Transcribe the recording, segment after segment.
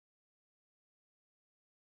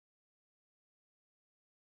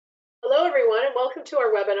everyone, and welcome to our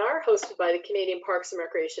webinar hosted by the Canadian Parks and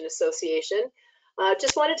Recreation Association.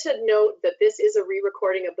 Just wanted to note that this is a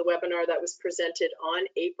re-recording of the webinar that was presented on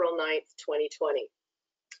April 9th, 2020.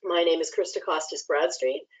 My name is Krista Costas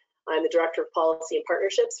Bradstreet. I'm the Director of Policy and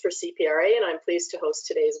Partnerships for CPRA, and I'm pleased to host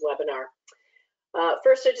today's webinar.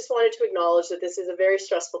 First, I just wanted to acknowledge that this is a very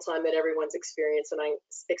stressful time that everyone's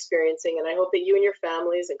experiencing, and I hope that you and your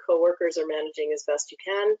families and coworkers are managing as best you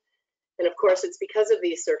can. And of course, it's because of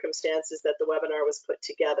these circumstances that the webinar was put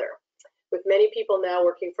together. With many people now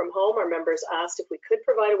working from home, our members asked if we could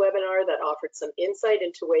provide a webinar that offered some insight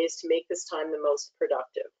into ways to make this time the most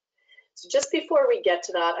productive. So just before we get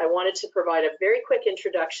to that, I wanted to provide a very quick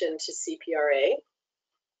introduction to CPRA.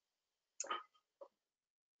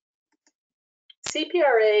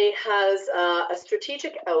 CPRA has a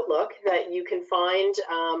strategic outlook that you can find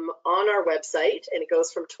on our website, and it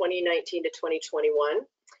goes from 2019 to 2021.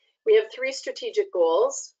 We have three strategic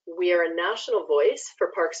goals. We are a national voice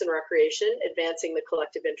for parks and recreation, advancing the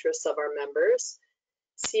collective interests of our members.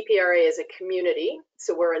 CPRA is a community,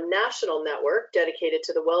 so we're a national network dedicated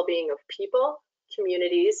to the well-being of people,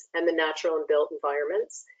 communities, and the natural and built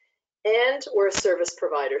environments. And we're a service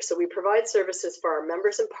provider, so we provide services for our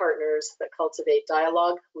members and partners that cultivate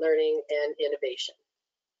dialogue, learning, and innovation.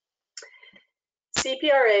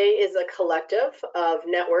 CPRA is a collective of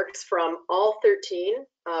networks from all 13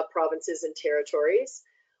 provinces and territories.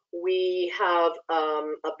 We have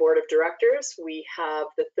a board of directors. We have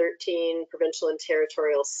the 13 provincial and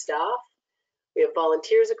territorial staff. We have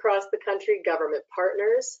volunteers across the country, government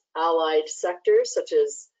partners, allied sectors such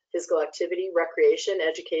as physical activity, recreation,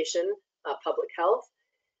 education, public health,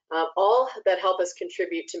 all that help us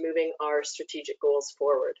contribute to moving our strategic goals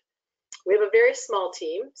forward. We have a very small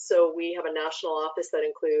team, so we have a national office that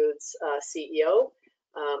includes CEO,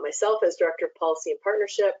 myself as Director of Policy and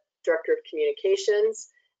Partnership, Director of Communications,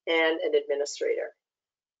 and an administrator.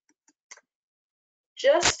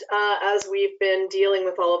 Just as we've been dealing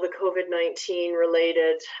with all of the COVID-19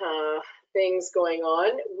 related things going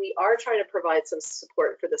on, we are trying to provide some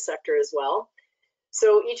support for the sector as well.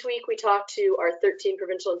 So each week we talk to our 13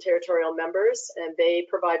 provincial and territorial members, and they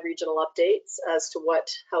provide regional updates as to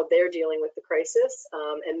how they're dealing with the crisis,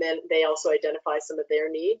 and then they also identify some of their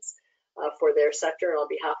needs for their sector and on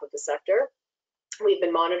behalf of the sector. We've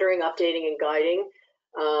been monitoring, updating, and guiding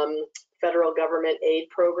federal government aid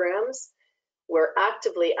programs. We're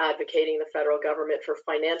actively advocating the federal government for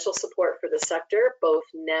financial support for the sector, both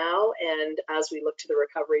now and as we look to the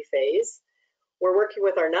recovery phase. We're working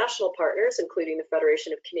with our national partners, including the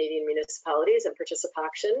Federation of Canadian Municipalities and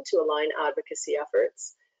Participaction, to align advocacy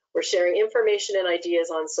efforts. We're sharing information and ideas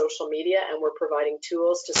on social media, and we're providing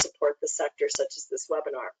tools to support the sector, such as this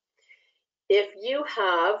webinar. If you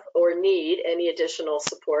have or need any additional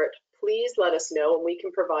support, please let us know, and we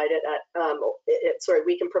can provide it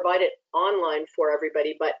we can provide it online for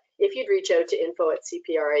everybody. But if you'd reach out to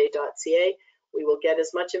info@cpra.ca, we will get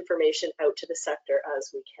as much information out to the sector as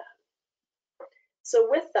we can. So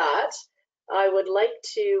with that, I would like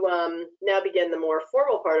to now begin the more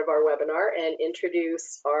formal part of our webinar and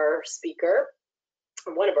introduce our speaker,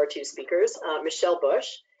 one of our two speakers, Michelle Bush.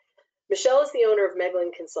 Michelle is the owner of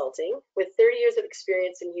Meglin Consulting. With 30 years of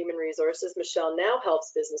experience in human resources, Michelle now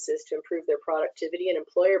helps businesses to improve their productivity and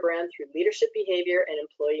employer brand through leadership behavior and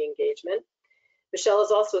employee engagement. Michelle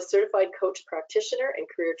is also a certified coach practitioner and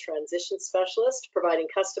career transition specialist, providing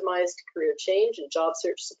customized career change and job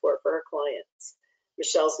search support for her clients.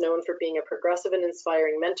 Michelle's known for being a progressive and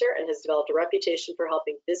inspiring mentor and has developed a reputation for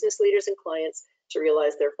helping business leaders and clients to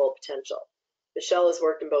realize their full potential. Michelle has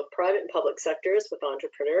worked in both private and public sectors with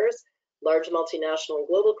entrepreneurs, large multinational and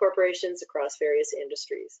global corporations across various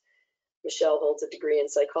industries. Michelle holds a degree in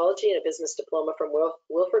psychology and a business diploma from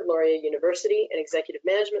Wilfrid Laurier University, an executive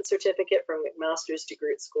management certificate from McMaster's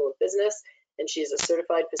DeGroote School of Business, and she is a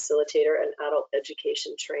certified facilitator and adult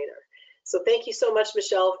education trainer. So thank you so much,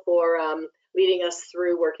 Michelle, for leading us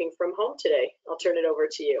through working from home today. I'll turn it over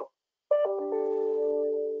to you.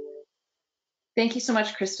 Thank you so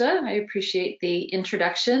much, Krista. I appreciate the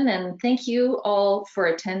introduction, and thank you all for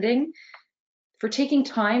attending, for taking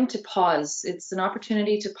time to pause. It's an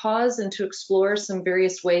opportunity to pause and to explore some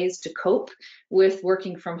various ways to cope with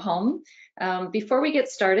working from home. Before we get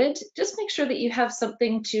started, just make sure that you have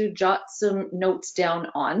something to jot some notes down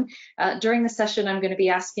on. During the session, I'm going to be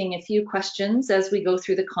asking a few questions as we go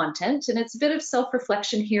through the content, and it's a bit of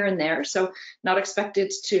self-reflection here and there, so not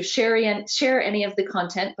expected to share any of the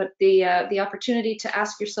content, but the opportunity to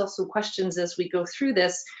ask yourself some questions as we go through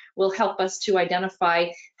this will help us to identify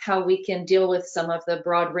how we can deal with some of the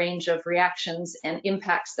broad range of reactions and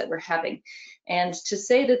impacts that we're having. And to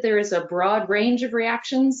say that there is a broad range of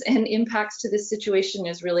reactions and impacts to this situation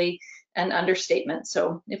is really an understatement.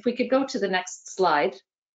 So if we could go to the next slide.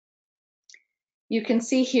 You can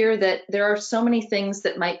see here that there are so many things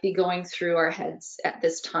that might be going through our heads at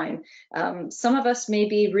this time. Some of us may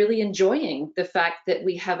be really enjoying the fact that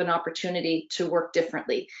we have an opportunity to work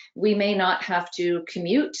differently. We may not have to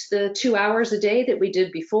commute the 2 hours a day that we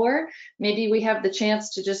did before. Maybe we have the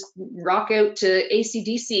chance to just rock out to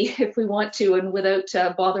AC/DC if we want to, and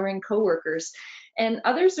without bothering coworkers. And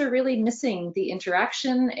others are really missing the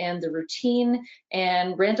interaction and the routine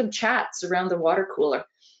and random chats around the water cooler.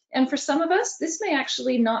 And for some of us, this may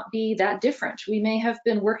actually not be that different. We may have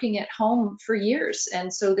been working at home for years,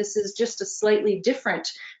 and so this is just a slightly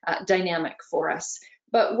different dynamic for us.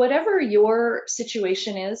 But whatever your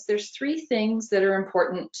situation is, there's 3 things that are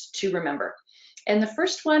important to remember. And the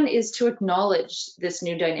first one is to acknowledge this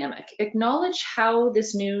new dynamic. Acknowledge how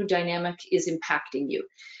this new dynamic is impacting you.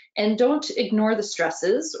 And don't ignore the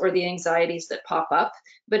stresses or the anxieties that pop up,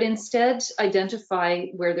 but instead identify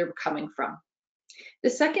where they're coming from. The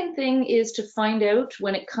second thing is to find out,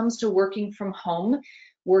 when it comes to working from home,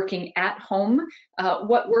 working at home,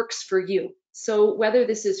 what works for you. So whether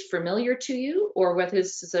this is familiar to you or whether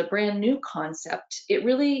this is a brand new concept,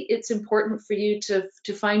 it's important for you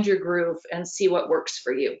to find your groove and see what works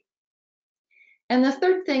for you. And the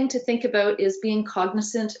third thing to think about is being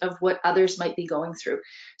cognizant of what others might be going through.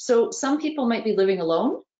 So some people might be living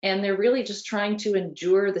alone and they're really just trying to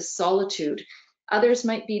endure the solitude. Others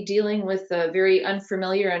might be dealing with very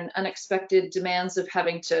unfamiliar and unexpected demands of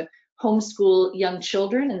having to homeschool young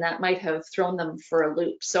children, and that might have thrown them for a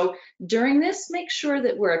loop. So during this, make sure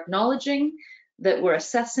that we're acknowledging, that we're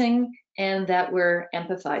assessing, and that we're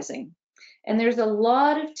empathizing. And there's a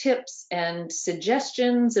lot of tips and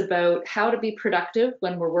suggestions about how to be productive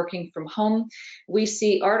when we're working from home. We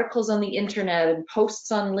see articles on the internet and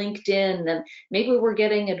posts on LinkedIn, and maybe we're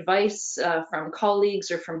getting advice from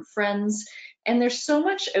colleagues or from friends. And there's so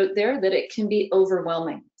much out there that it can be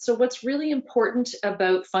overwhelming. So what's really important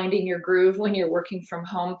about finding your groove when you're working from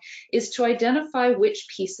home is to identify which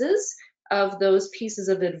pieces of those pieces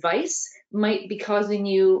of advice might be causing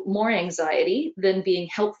you more anxiety than being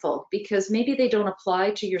helpful, because maybe they don't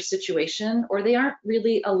apply to your situation or they aren't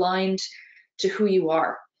really aligned to who you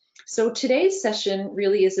are. So today's session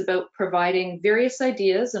really is about providing various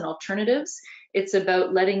ideas and alternatives. It's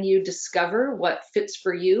about letting you discover what fits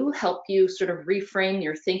for you, help you sort of reframe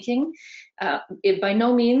your thinking. By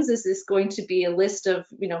no means is this going to be a list of,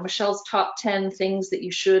 Michelle's top 10 things that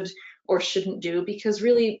you should or shouldn't do, because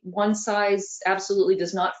really one size absolutely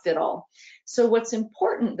does not fit all. So what's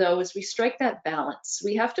important though is we strike that balance.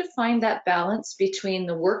 We have to find that balance between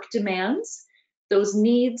the work demands, those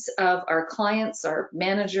needs of our clients, our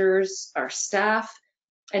managers, our staff,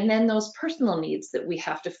 and then those personal needs that we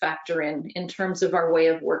have to factor in terms of our way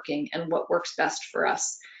of working and what works best for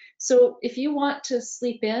us. So if you want to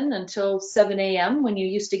sleep in until 7 a.m. when you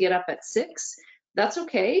used to get up at 6, that's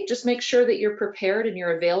okay. Just make sure that you're prepared and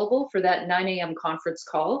you're available for that 9 a.m. conference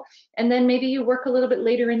call. And then maybe you work a little bit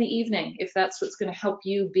later in the evening if that's what's going to help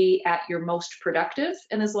you be at your most productive,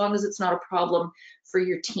 and as long as it's not a problem for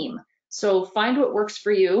your team. So find what works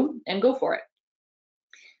for you and go for it.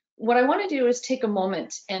 What I want to do is take a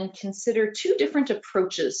moment and consider 2 different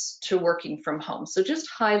approaches to working from home. So just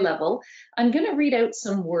high level, I'm going to read out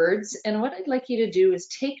some words, and what I'd like you to do is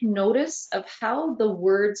take notice of how the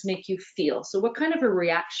words make you feel. So what kind of a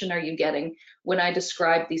reaction are you getting when I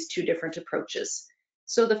describe these 2 different approaches?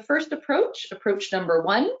 So the first approach number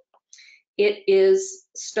 1, it is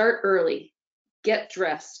start early, get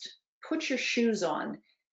dressed, put your shoes on,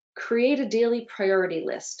 create a daily priority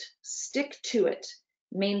list, stick to it.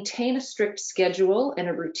 Maintain a strict schedule and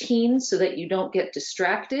a routine so that you don't get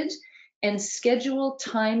distracted, and schedule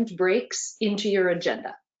timed breaks into your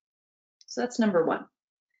agenda. So that's number 1.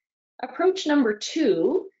 Approach number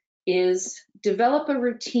 2 is develop a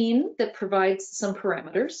routine that provides some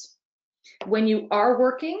parameters. When you are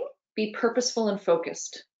working, be purposeful and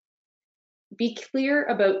focused. Be clear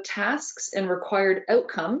about tasks and required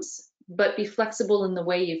outcomes, but be flexible in the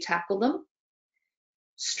way you tackle them.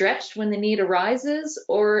 Stretch when the need arises,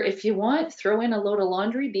 or if you want, throw in a load of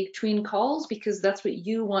laundry between calls because that's what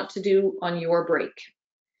you want to do on your break.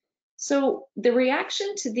 So the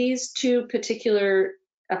reaction to these 2 particular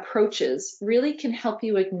approaches really can help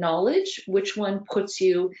you acknowledge which one puts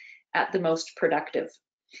you at the most productive.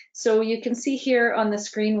 So you can see here on the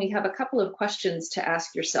screen, we have a couple of questions to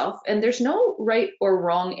ask yourself, and there's no right or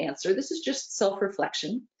wrong answer. This is just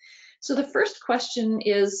self-reflection. So the first question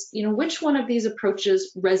is, which one of these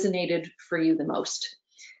approaches resonated for you the most?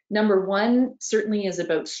 Number one certainly is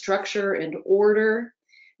about structure and order.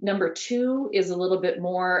 Number two is a little bit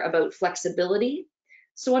more about flexibility.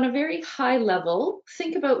 So on a very high level,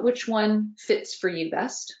 think about which one fits for you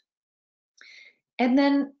best. And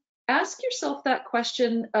then ask yourself that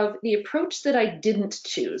question of the approach that I didn't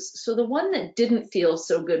choose. So the one that didn't feel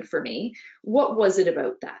so good for me, what was it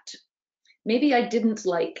about that? Maybe I didn't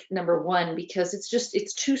like number one because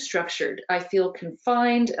it's too structured. I feel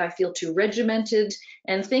confined, I feel too regimented,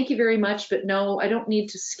 and thank you very much, but no, I don't need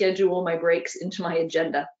to schedule my breaks into my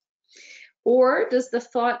agenda. Or does the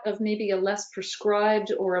thought of maybe a less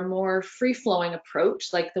prescribed or a more free-flowing approach,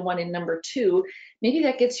 like the one in number two, maybe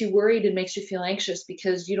that gets you worried and makes you feel anxious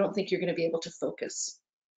because you don't think you're going to be able to focus?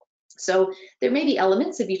 So there may be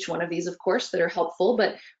elements of each one of these, of course, that are helpful,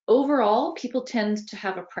 but overall, people tend to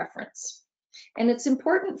have a preference. And it's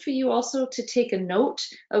important for you also to take a note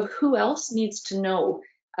of who else needs to know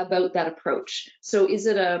about that approach. So is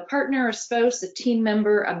it a partner, a spouse, a team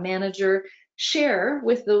member, a manager? Share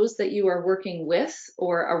with those that you are working with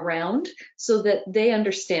or around so that they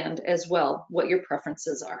understand as well what your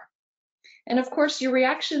preferences are. And of course, your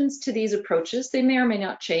reactions to these approaches, they may or may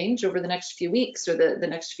not change over the next few weeks or the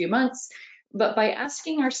next few months. But by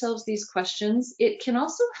asking ourselves these questions, it can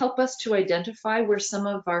also help us to identify where some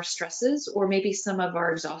of our stresses or maybe some of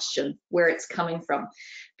our exhaustion, where it's coming from.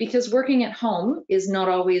 Because working at home is not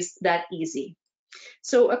always that easy.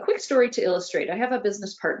 So a quick story to illustrate. I have a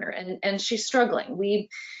business partner and she's struggling.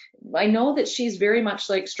 I know that she's very much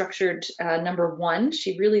like structured number one.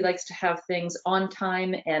 She really likes to have things on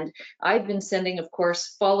time, and I've been sending, of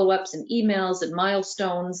course, follow-ups and emails and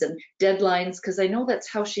milestones and deadlines because I know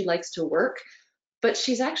that's how she likes to work. But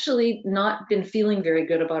she's actually not been feeling very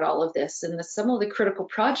good about all of this, and some of the critical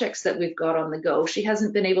projects that we've got on the go, she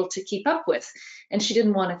hasn't been able to keep up with, and she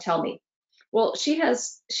didn't want to tell me. Well,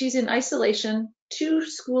 she's in isolation, 2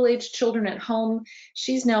 school-age children at home.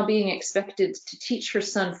 She's now being expected to teach her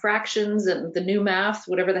son fractions and the new math,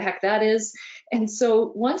 whatever the heck that is. And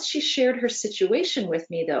so once she shared her situation with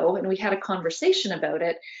me though, and we had a conversation about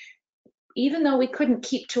it, even though we couldn't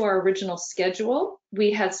keep to our original schedule,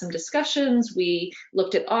 we had some discussions, we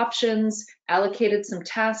looked at options, allocated some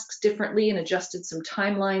tasks differently and adjusted some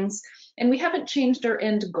timelines. And we haven't changed our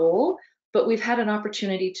end goal, but we've had an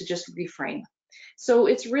opportunity to just reframe. So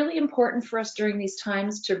it's really important for us during these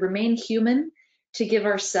times to remain human, to give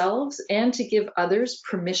ourselves and to give others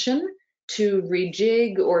permission to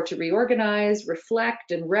rejig or to reorganize,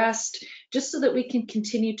 reflect and rest, just so that we can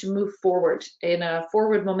continue to move forward in a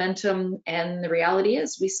forward momentum. And the reality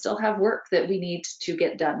is we still have work that we need to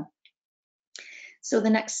get done. So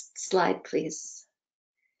the next slide, please.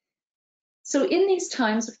 So in these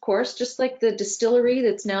times, of course, just like the distillery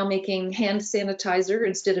that's now making hand sanitizer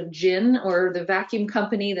instead of gin, or the vacuum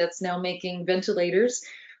company that's now making ventilators,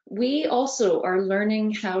 we also are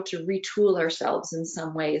learning how to retool ourselves in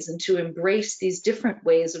some ways and to embrace these different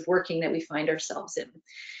ways of working that we find ourselves in.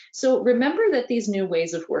 So remember that these new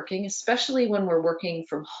ways of working, especially when we're working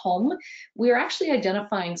from home, we are actually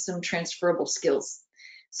identifying some transferable skills.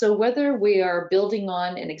 So whether we are building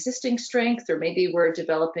on an existing strength or maybe we're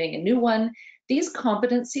developing a new one, these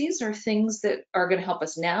competencies are things that are going to help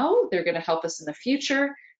us now, they're going to help us in the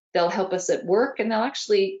future, they'll help us at work, and they'll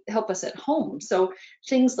actually help us at home. So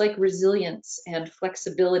things like resilience and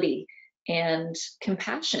flexibility and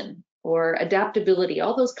compassion or adaptability,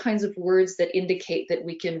 all those kinds of words that indicate that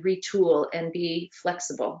we can retool and be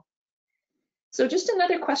flexible. So just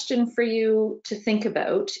another question for you to think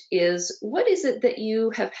about is, what is it that you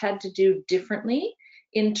have had to do differently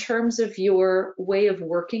in terms of your way of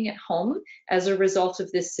working at home as a result of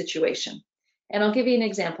this situation? And I'll give you an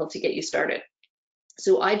example to get you started.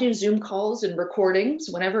 So I do Zoom calls and recordings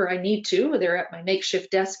whenever I need to. They're at my makeshift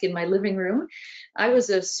desk in my living room. I was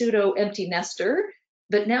a pseudo empty nester,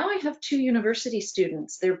 but now I have 2 university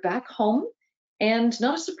students. They're back home, and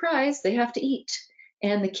not a surprise, they have to eat.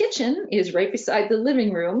 And the kitchen is right beside the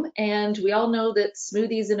living room, and we all know that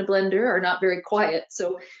smoothies in a blender are not very quiet.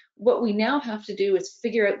 So what we now have to do is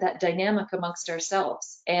figure out that dynamic amongst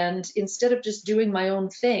ourselves. And instead of just doing my own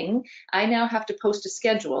thing, I now have to post a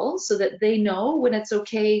schedule so that they know when it's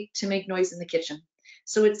okay to make noise in the kitchen.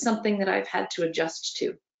 So it's something that I've had to adjust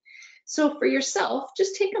to. So for yourself,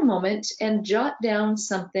 just take a moment and jot down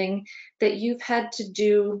something that you've had to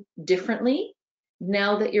do differently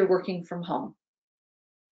now that you're working from home.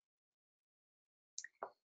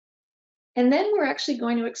 And then we're actually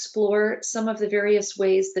going to explore some of the various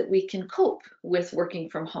ways that we can cope with working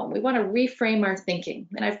from home. We want to reframe our thinking,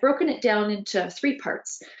 and I've broken it down into 3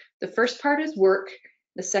 parts. The first part is work,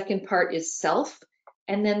 The second part is self.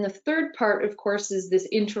 And then the third part, of course, is this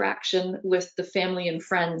interaction with the family and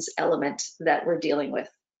friends element that we're dealing with.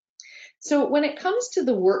 So when it comes to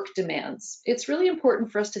the work demands, it's really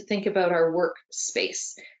important for us to think about our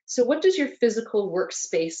workspace. So what does your physical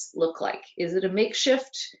workspace look like? Is it a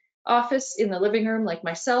makeshift office in the living room like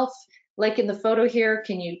myself? Like in the photo here,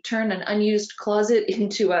 can you turn an unused closet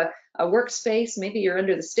into a workspace? Maybe you're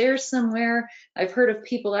under the stairs somewhere. I've heard of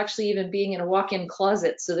people actually even being in a walk-in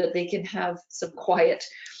closet so that they can have some quiet.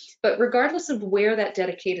 But regardless of where that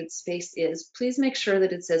dedicated space is, please make sure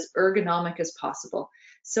that it's as ergonomic as possible.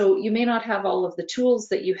 So you may not have all of the tools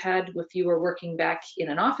that you had if you were working back in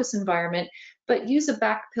an office environment, but use a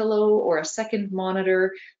back pillow or a second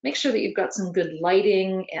monitor. Make sure that you've got some good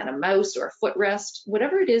lighting and a mouse or a footrest,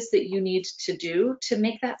 whatever it is that you need to do to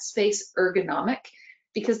make that space ergonomic.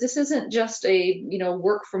 Because this isn't just a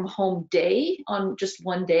work from home day on just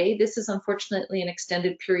one day. This is unfortunately an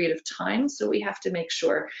extended period of time, so we have to make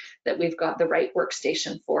sure that we've got the right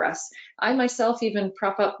workstation for us. I myself even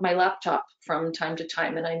prop up my laptop from time to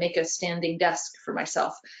time, and I make a standing desk for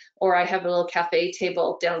myself. Or I have a little cafe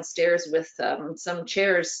table downstairs with some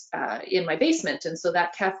chairs in my basement, and so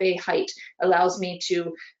that cafe height allows me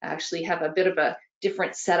to actually have a bit of a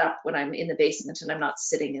different setup when I'm in the basement and I'm not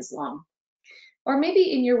sitting as long. Or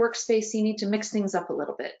maybe in your workspace, you need to mix things up a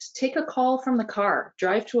little bit. Take a call from the car,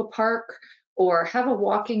 drive to a park, or have a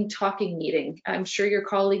walking, talking meeting. I'm sure your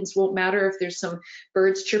colleagues won't matter if there's some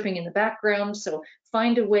birds chirping in the background, so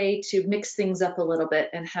find a way to mix things up a little bit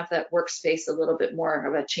and have that workspace a little bit more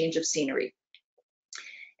of a change of scenery.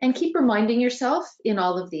 And keep reminding yourself in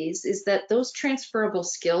all of these is that those transferable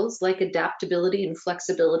skills like adaptability and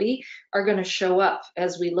flexibility are going to show up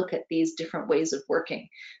as we look at these different ways of working.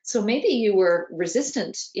 So maybe you were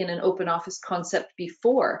resistant in an open office concept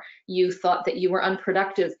before. You thought that you were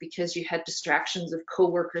unproductive because you had distractions of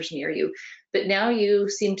coworkers near you. But now you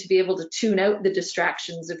seem to be able to tune out the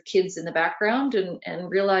distractions of kids in the background and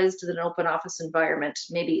realized that an open office environment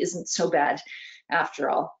maybe isn't so bad after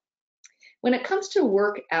all. When it comes to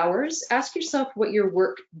work hours, ask yourself what your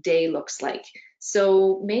work day looks like.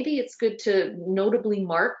 So maybe it's good to notably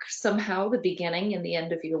mark somehow the beginning and the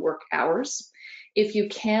end of your work hours. If you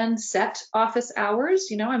can set office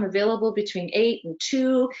hours, I'm available between 8 and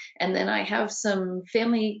 2, and then I have some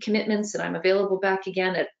family commitments and I'm available back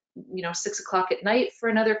again at 6 o'clock at night for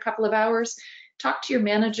another couple of hours. Talk to your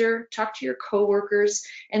manager, talk to your coworkers,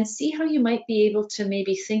 and see how you might be able to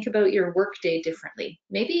maybe think about your workday differently.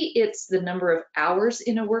 Maybe it's the number of hours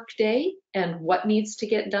in a workday and what needs to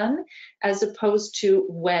get done, as opposed to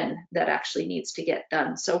when that actually needs to get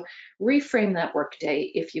done. So reframe that workday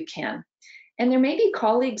if you can. And there may be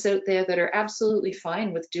colleagues out there that are absolutely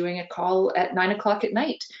fine with doing a call at 9 o'clock at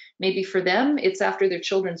night. Maybe for them, it's after their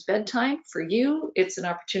children's bedtime. For you, it's an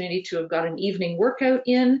opportunity to have got an evening workout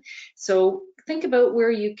in. So think about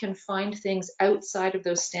where you can find things outside of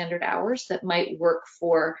those standard hours that might work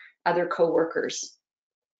for other coworkers.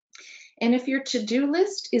 And if your to-do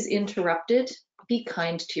list is interrupted, be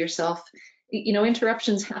kind to yourself.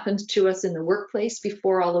 Interruptions happened to us in the workplace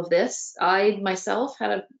before all of this. I myself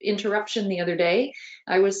had an interruption the other day.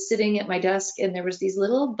 I was sitting at my desk and there was these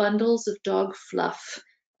little bundles of dog fluff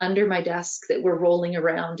under my desk that were rolling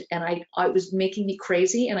around, and I was making me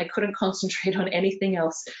crazy and I couldn't concentrate on anything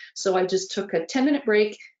else. So I just took a 10-minute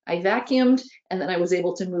break, I vacuumed, and then I was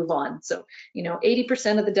able to move on. So,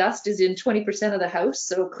 80% of the dust is in 20% of the house.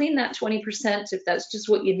 So clean that 20% if that's just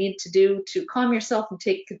what you need to do to calm yourself and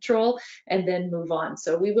take control, and then move on.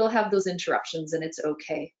 So we will have those interruptions and it's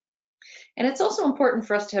okay. And it's also important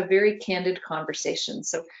for us to have very candid conversations.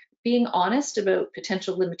 So being honest about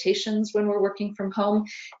potential limitations when we're working from home.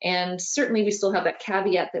 And certainly we still have that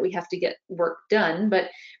caveat that we have to get work done,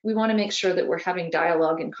 but we want to make sure that we're having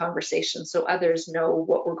dialogue and conversation so others know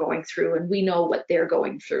what we're going through and we know what they're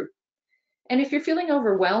going through. And if you're feeling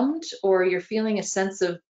overwhelmed or you're feeling a sense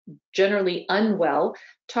of generally unwell,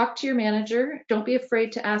 talk to your manager. Don't be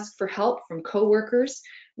afraid to ask for help from coworkers.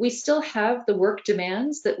 We still have the work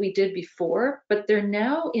demands that we did before, but they're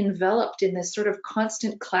now enveloped in this sort of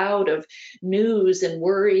constant cloud of news and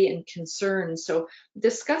worry and concern. So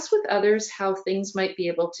discuss with others how things might be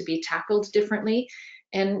able to be tackled differently,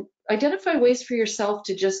 and identify ways for yourself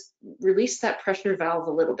to just release that pressure valve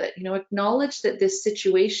a little bit. Acknowledge that this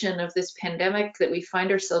situation of this pandemic that we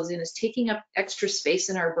find ourselves in is taking up extra space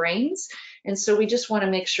in our brains. And so we just want to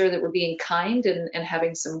make sure that we're being kind and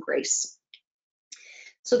having some grace.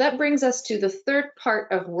 So that brings us to the third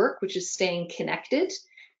part of work, which is staying connected.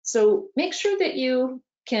 So make sure that you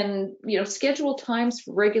can, schedule times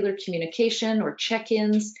for regular communication or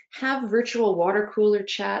check-ins, have virtual water cooler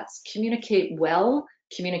chats, communicate well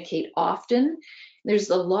communicate often.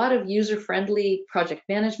 There's a lot of user-friendly project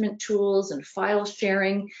management tools and file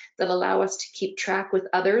sharing that allow us to keep track with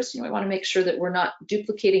others. We want to make sure that we're not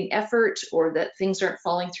duplicating effort or that things aren't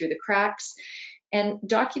falling through the cracks. And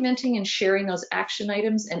documenting and sharing those action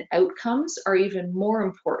items and outcomes are even more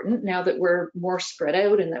important now that we're more spread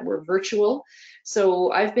out and that we're virtual.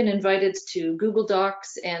 So I've been invited to Google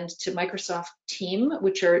Docs and to Microsoft Teams,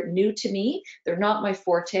 which are new to me. They're not my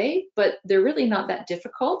forte, but they're really not that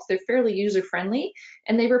difficult. They're fairly user-friendly,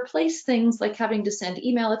 and they replace things like having to send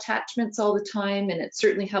email attachments all the time, and it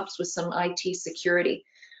certainly helps with some IT security.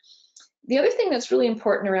 The other thing that's really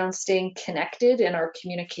important around staying connected in our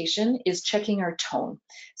communication is checking our tone.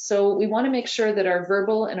 So we want to make sure that our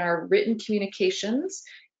verbal and our written communications,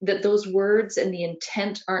 that those words and the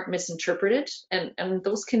intent aren't misinterpreted, and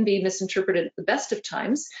those can be misinterpreted at the best of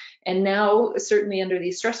times. And now, certainly under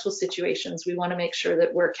these stressful situations, we want to make sure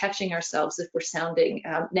that we're catching ourselves if we're sounding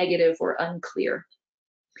negative or unclear.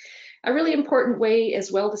 A really important way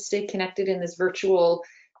as well to stay connected in this virtual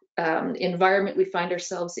environment we find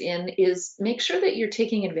ourselves in is make sure that you're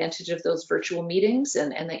taking advantage of those virtual meetings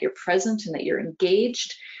and that you're present and that you're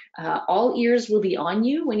engaged. All ears will be on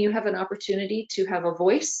you when you have an opportunity to have a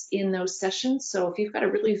voice in those sessions. So if you've got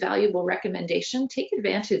a really valuable recommendation, take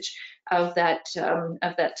advantage of that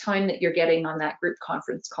time that you're getting on that group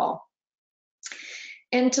conference call.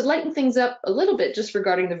 And to lighten things up a little bit just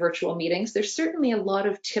regarding the virtual meetings, there's certainly a lot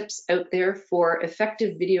of tips out there for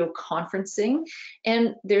effective video conferencing.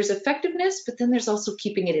 And there's effectiveness, but then there's also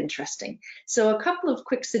keeping it interesting. So a couple of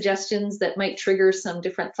quick suggestions that might trigger some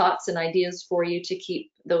different thoughts and ideas for you to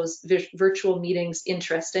keep those virtual meetings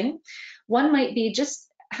interesting. One might be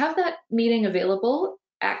just have that meeting available,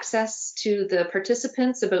 access to the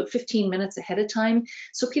participants about 15 minutes ahead of time.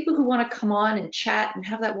 So people who want to come on and chat and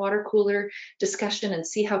have that water cooler discussion and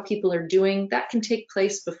see how people are doing, that can take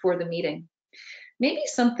place before the meeting. Maybe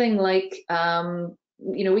something like,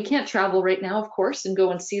 we can't travel right now, of course, and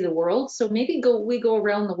go and see the world. So maybe we go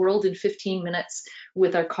around the world in 15 minutes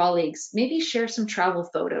with our colleagues. Maybe share some travel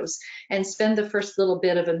photos and spend the first little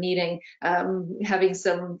bit of a meeting having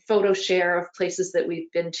some photo share of places that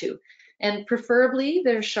we've been to. And preferably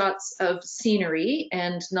they're shots of scenery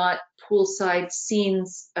and not poolside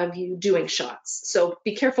scenes of you doing shots. So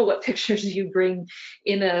be careful what pictures you bring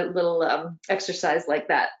in a little exercise like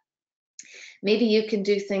that. Maybe you can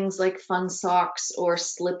do things like fun socks or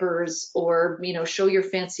slippers, or show your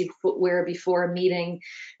fancy footwear before a meeting,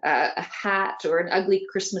 a hat or an ugly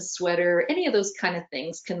Christmas sweater. Any of those kind of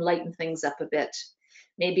things can lighten things up a bit.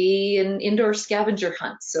 Maybe an indoor scavenger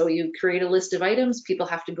hunt. So you create a list of items, people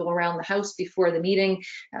have to go around the house before the meeting,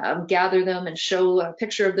 gather them and show a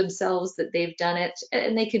picture of themselves that they've done it.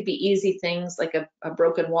 And they could be easy things like a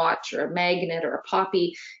broken watch or a magnet or a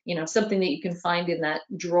poppy, something that you can find in that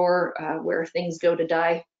drawer where things go to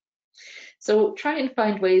die. So try and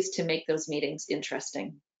find ways to make those meetings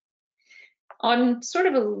interesting. On sort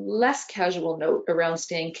of a less casual note around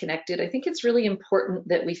staying connected, I think it's really important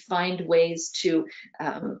that we find ways to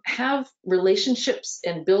have relationships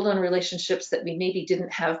and build on relationships that we maybe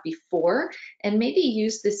didn't have before, and maybe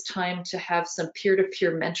use this time to have some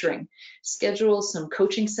peer-to-peer mentoring. Schedule some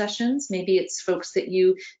coaching sessions. Maybe it's folks that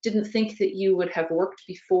you didn't think that you would have worked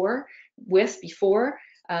with before.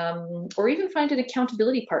 Or even find an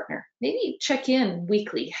accountability partner. Maybe check in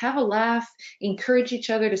weekly, have a laugh, encourage each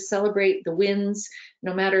other to celebrate the wins,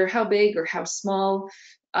 no matter how big or how small.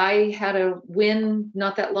 I had a win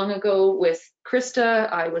not that long ago with Krista.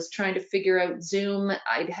 I was trying to figure out Zoom.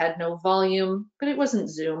 I had no volume, but it wasn't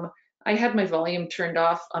Zoom. I had my volume turned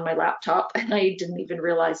off on my laptop and I didn't even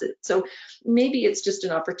realize it. So maybe it's just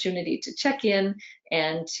an opportunity to check in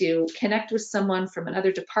and to connect with someone from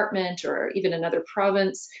another department or even another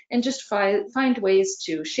province, and just find ways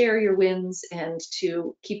to share your wins and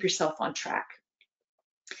to keep yourself on track.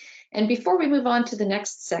 And before we move on to the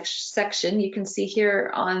next section, you can see here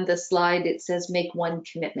on the slide, it says make one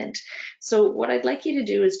commitment. So what I'd like you to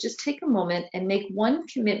do is just take a moment and make one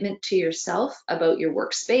commitment to yourself about your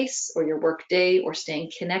workspace or your workday or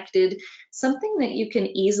staying connected, something that you can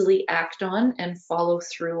easily act on and follow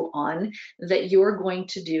through on that you're going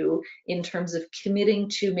to do in terms of committing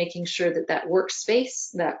to making sure that that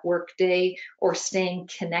workspace, that workday, or staying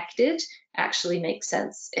connected actually makes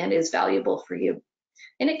sense and is valuable for you.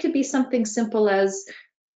 And it could be something simple as,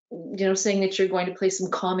 saying that you're going to play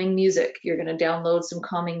some calming music. You're going to download some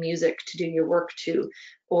calming music to do your work to.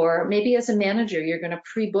 Or maybe as a manager, you're going to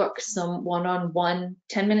pre-book some one-on-one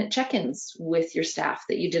 10-minute check-ins with your staff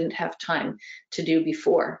that you didn't have time to do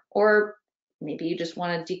before. Or Maybe you just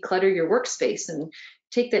want to declutter your workspace and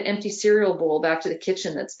take that empty cereal bowl back to the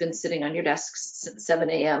kitchen that's been sitting on your desk since 7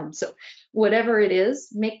 a.m. So whatever it is,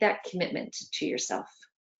 make that commitment to yourself.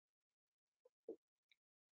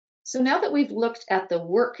 So now that we've looked at the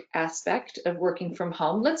work aspect of working from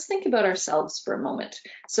home, let's think about ourselves for a moment.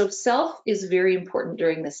 So self is very important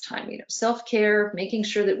during this time, self-care, making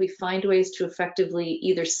sure that we find ways to effectively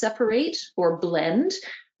either separate or blend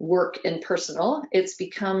work and personal. It's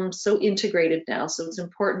become so integrated now, so it's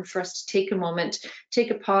important for us to take a moment, take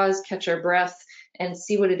a pause, catch our breath, and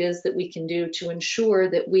see what it is that we can do to ensure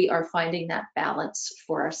that we are finding that balance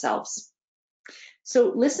for ourselves.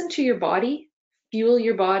 So listen to your body. Fuel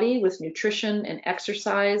your body with nutrition and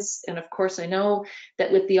exercise. And of course, I know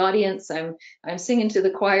that with the audience, I'm singing to the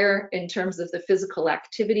choir in terms of the physical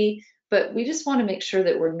activity, but we just want to make sure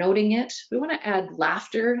that we're noting it. We want to add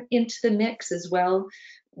laughter into the mix as well.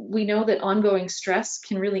 We know that ongoing stress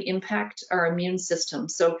can really impact our immune system.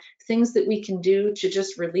 So things that we can do to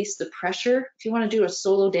just release the pressure. If you want to do a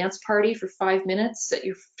solo dance party for 5 minutes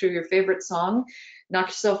to your favorite song, knock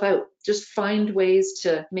yourself out. Just find ways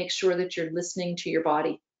to make sure that you're listening to your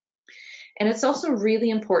body. And it's also really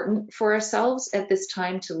important for ourselves at this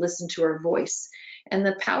time to listen to our voice. And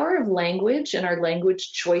the power of language and our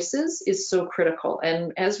language choices is so critical.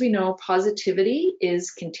 And as we know, positivity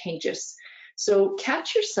is contagious. So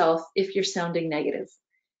catch yourself if you're sounding negative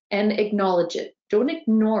and acknowledge it. Don't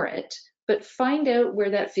ignore it, but find out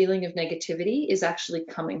where that feeling of negativity is actually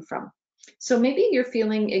coming from. So maybe you're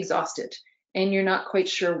feeling exhausted and you're not quite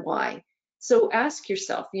sure why. So ask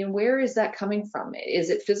yourself, where is that coming from? Is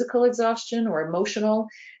it physical exhaustion or emotional?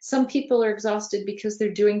 Some people are exhausted because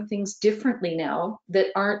they're doing things differently now that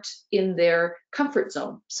aren't in their comfort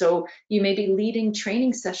zone. So you may be leading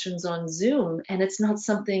training sessions on Zoom and it's not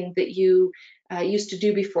something that you used to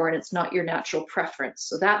do before and it's not your natural preference.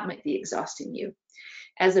 So that might be exhausting you.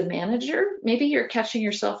 As a manager, maybe you're catching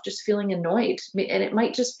yourself just feeling annoyed, and it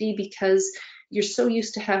might just be because you're so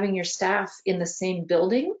used to having your staff in the same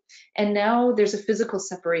building, and now there's a physical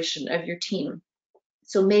separation of your team.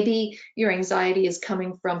 So maybe your anxiety is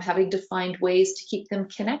coming from having to find ways to keep them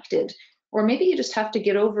connected, or maybe you just have to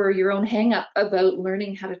get over your own hang up about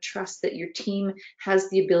learning how to trust that your team has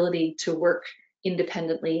the ability to work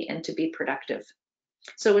independently and to be productive.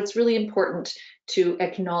 So it's really important to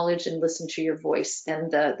acknowledge and listen to your voice and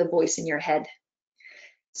the voice in your head.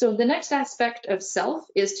 So the next aspect of self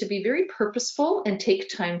is to be very purposeful and take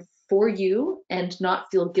time for you and not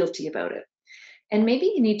feel guilty about it. And maybe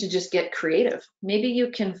you need to just get creative. Maybe you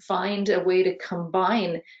can find a way to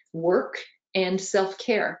combine work and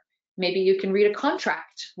self-care. Maybe you can read a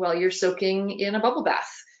contract while you're soaking in a bubble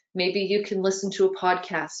bath. Maybe you can listen to a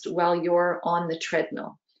podcast while you're on the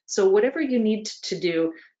treadmill. So whatever you need to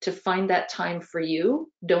do to find that time for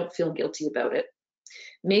you, don't feel guilty about it.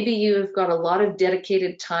 Maybe you've got a lot of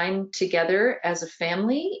dedicated time together as a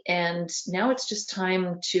family, and now it's just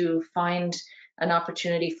time to find an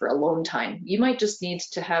opportunity for alone time. You might just need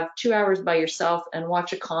to have 2 hours by yourself and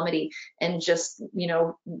watch a comedy and just,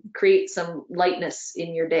 create some lightness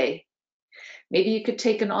in your day. Maybe you could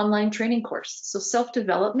take an online training course. So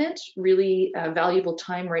self-development, really valuable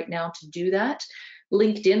time right now to do that.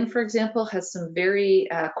 LinkedIn, for example, has some very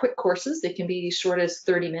quick courses. They can be as short as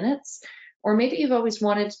 30 minutes. Or maybe you've always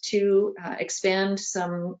wanted to expand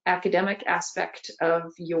some academic aspect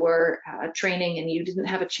of your training and you didn't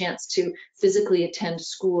have a chance to physically attend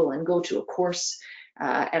school and go to a course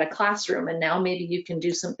at a classroom, and now maybe you can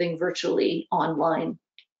do something virtually online.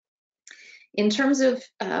 In terms of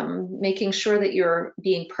making sure that you're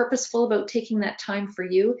being purposeful about taking that time for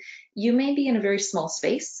you, you may be in a very small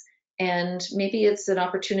space. And maybe it's an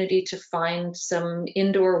opportunity to find some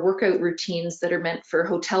indoor workout routines that are meant for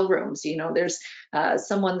hotel rooms. There's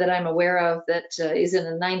someone that I'm aware of that is in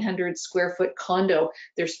a 900 square foot condo.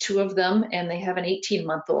 There's 2 of them and they have an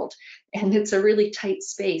 18-month-old. And it's a really tight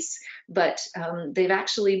space, but they've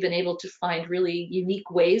actually been able to find really unique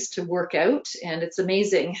ways to work out. And it's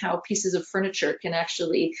amazing how pieces of furniture can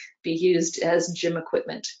actually be used as gym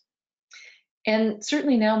equipment. And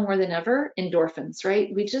certainly now more than ever, endorphins,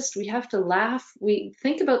 right? We have to laugh. We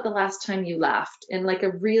think about the last time you laughed, and like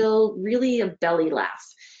really a belly laugh,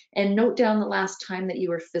 and note down the last time that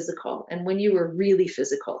you were physical and when you were really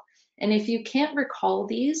physical. And if you can't recall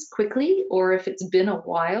these quickly, or if it's been a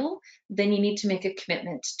while, then you need to make a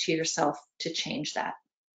commitment to yourself to change that.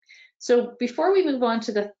 So before we move on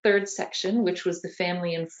to the third section, which was the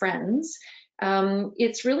family and friends,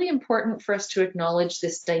 it's really important for us to acknowledge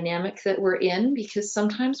this dynamic that we're in, because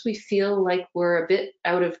sometimes we feel like we're a bit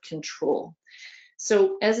out of control.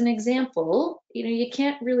 So as an example, you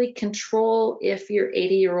can't really control if your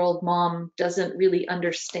 80-year-old mom doesn't really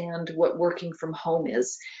understand what working from home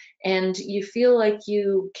is. And you feel like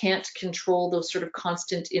you can't control those sort of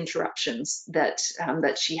constant interruptions that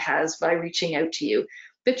that she has by reaching out to you.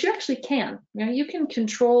 But you actually can. You can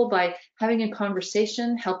control by having a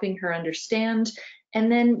conversation, helping her understand,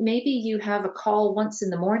 and then maybe you have a call once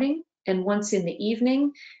in the morning and once in the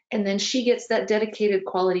evening, and then she gets that dedicated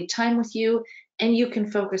quality time with you, and you can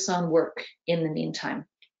focus on work in the meantime.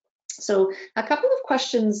 So a couple of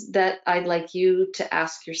questions that I'd like you to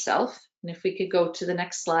ask yourself, and if we could go to the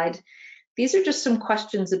next slide, these are just some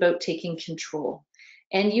questions about taking control.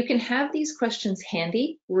 And you can have these questions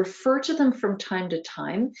handy, refer to them from time to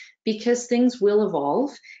time, because things will evolve,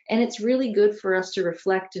 and it's really good for us to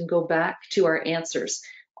reflect and go back to our answers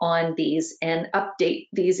on these and update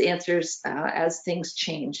these answers as things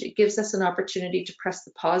change. It gives us an opportunity to press the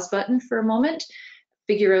pause button for a moment,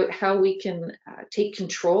 figure out how we can take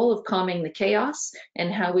control of calming the chaos,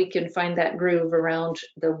 and how we can find that groove around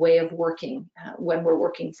the way of working when we're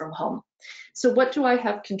working from home. So what do I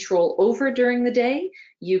have control over during the day?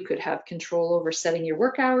 You could have control over setting your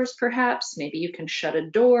work hours, perhaps. Maybe you can shut a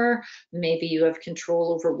door. Maybe you have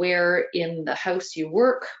control over where in the house you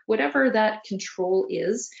work. Whatever that control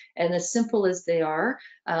is, and as simple as they are,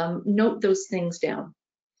 note those things down.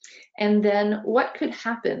 And then what could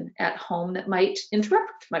happen at home that might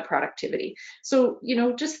interrupt my productivity? So,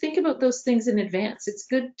 just think about those things in advance. It's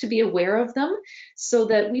good to be aware of them so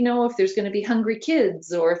that we know if there's going to be hungry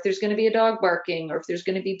kids, or if there's going to be a dog barking, or if there's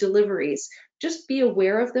going to be deliveries. Just be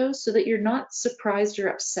aware of those so that you're not surprised or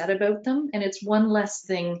upset about them. And it's one less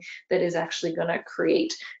thing that is actually going to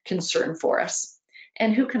create concern for us.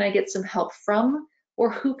 And who can I get some help from,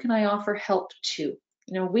 or who can I offer help to?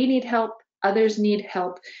 We need help. Others need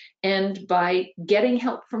help, and by getting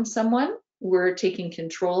help from someone, we're taking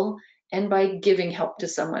control, and by giving help to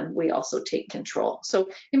someone, we also take control. So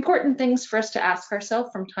important things for us to ask ourselves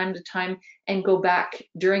from time to time, and go back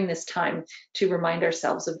during this time to remind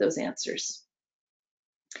ourselves of those answers.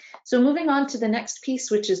 So moving on to the next piece,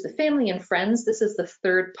 which is the family and friends. This is the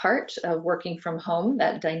third part of working from home,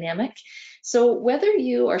 that dynamic. So whether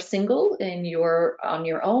you are single and you're on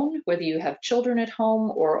your own, whether you have children at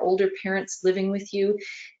home or older parents living with you,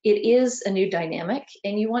 it is a new dynamic,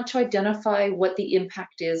 and you want to identify what the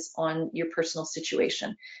impact is on your personal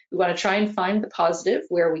situation. We want to try and find the positive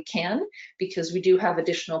where we can, because we do have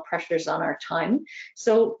additional pressures on our time.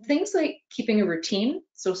 So things like keeping a routine.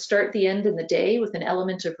 So start the end in the day with an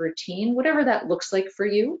element of routine, whatever that looks like for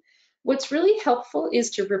you. What's really helpful is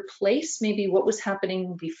to replace maybe what was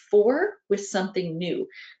happening before with something new.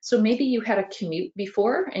 So maybe you had a commute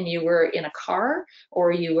before and you were in a car,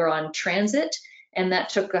 or you were on transit, and that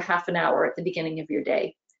took a half an hour at the beginning of your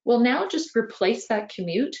day. Well, now just replace that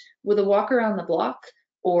commute with a walk around the block,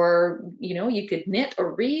 or you could knit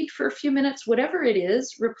or read for a few minutes, whatever it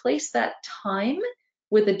is. Replace that time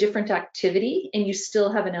with a different activity, and you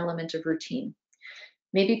still have an element of routine.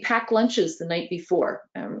 Maybe pack lunches the night before.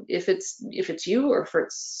 If it's you, or if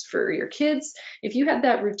it's for your kids, if you have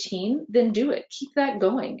that routine, then do it. Keep that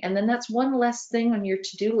going. And then that's one less thing on your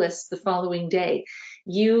to-do list the following day.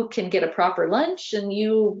 You can get a proper lunch, and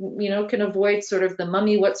you can avoid sort of the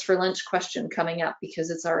 "Mummy, what's for lunch?" question coming up, because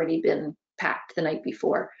it's already been packed the night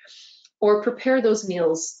before. Or prepare those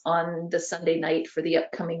meals on the Sunday night for the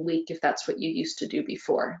upcoming week if that's what you used to do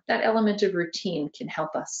before. That element of routine can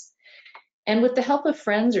help us. And with the help of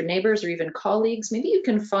friends or neighbors or even colleagues, maybe you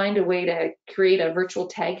can find a way to create a virtual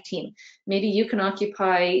tag team. Maybe you can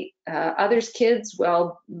occupy others' kids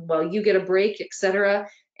while you get a break, etc.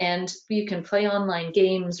 And you can play online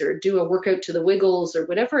games or do a workout to the Wiggles or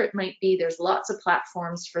whatever it might be. There's lots of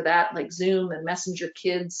platforms for that, like Zoom and Messenger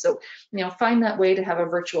Kids. So, find that way to have a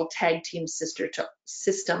virtual tag team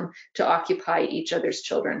system to occupy each other's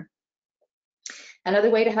children.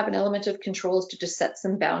 Another way to have an element of control is to just set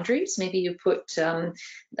some boundaries. Maybe you put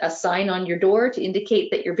a sign on your door to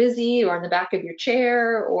indicate that you're busy, or on the back of your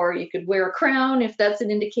chair, or you could wear a crown if that's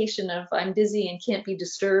an indication of "I'm busy and can't be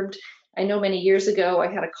disturbed." I know many years ago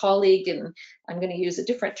I had a colleague, and I'm going to use a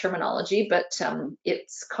different terminology, but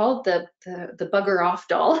it's called the bugger off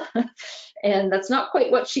doll. And that's not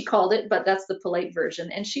quite what she called it, but that's the polite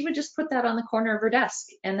version. And she would just put that on the corner of her desk.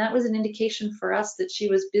 And that was an indication for us that she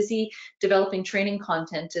was busy developing training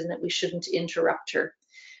content and that we shouldn't interrupt her.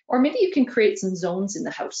 Or maybe you can create some zones in the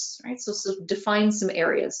house, right? So define some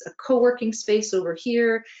areas: a co-working space over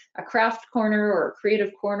here, a craft corner or a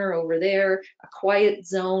creative corner over there, a quiet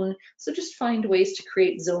zone. So just find ways to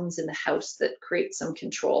create zones in the house that create some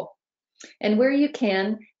control. And where you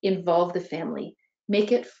can, involve the family.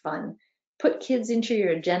 Make it fun. Put kids into your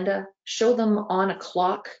agenda, show them on a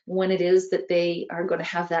clock when it is that they are going to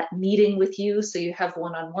have that meeting with you, so you have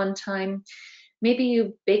one-on-one time. Maybe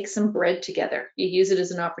you bake some bread together. You use it as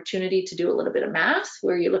an opportunity to do a little bit of math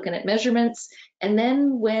where you're looking at measurements. And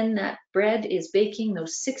then when that bread is baking,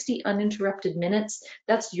 those 60 uninterrupted minutes,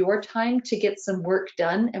 that's your time to get some work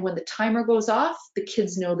done. And when the timer goes off, the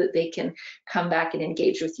kids know that they can come back and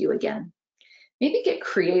engage with you again. Maybe get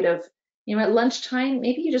creative. You know, at lunchtime,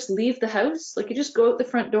 maybe you just leave the house, like you just go out the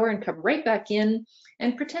front door and come right back in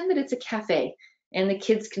and pretend that it's a cafe and the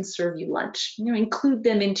kids can serve you lunch. You know, include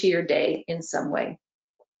them into your day in some way.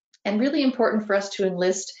 And really important for us to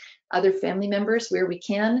enlist other family members where we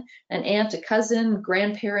can, an aunt, a cousin,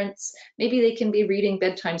 grandparents. Maybe they can be reading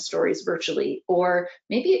bedtime stories virtually, or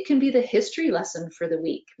maybe it can be the history lesson for the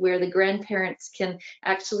week where the grandparents can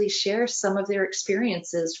actually share some of their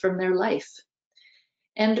experiences from their life.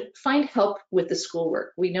 And find help with the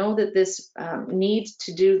schoolwork. We know that this need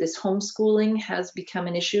to do this homeschooling has become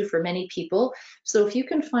an issue for many people. So if you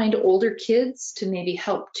can find older kids to maybe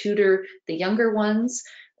help tutor the younger ones,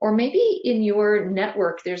 or maybe in your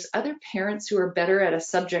network, there's other parents who are better at a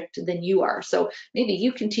subject than you are. So maybe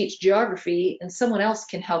you can teach geography and someone else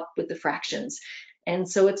can help with the fractions. And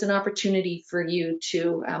so it's an opportunity for you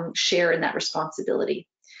to share in that responsibility.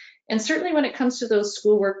 And certainly when it comes to those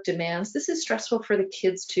schoolwork demands, this is stressful for the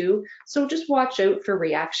kids too. So just watch out for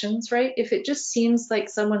reactions, right? If it just seems like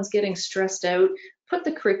someone's getting stressed out, put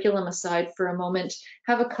the curriculum aside for a moment,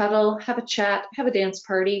 have a cuddle, have a chat, have a dance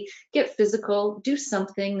party, get physical, do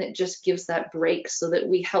something that just gives that break so that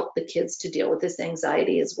we help the kids to deal with this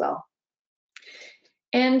anxiety as well.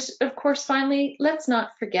 And of course, finally, let's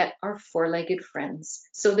not forget our four-legged friends.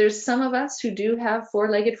 So there's some of us who do have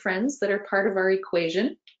four-legged friends that are part of our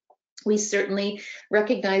equation. We certainly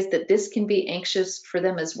recognize that this can be anxious for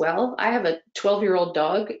them as well. I have a 12-year-old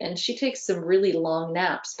dog and she takes some really long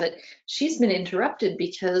naps, but she's been interrupted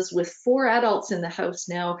because with 4 adults in the house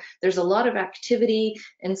now, there's a lot of activity.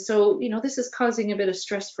 And so, you know, this is causing a bit of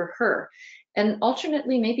stress for her. And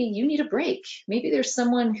alternately, maybe you need a break. Maybe there's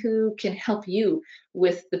someone who can help you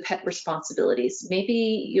with the pet responsibilities.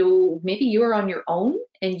 Maybe you're on your own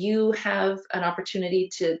and you have an opportunity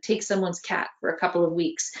to take someone's cat for a couple of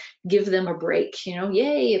weeks, give them a break, you know,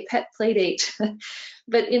 yay, a pet play date.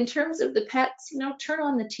 But in terms of the pets, you know, turn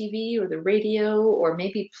on the TV or the radio, or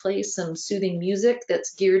maybe play some soothing music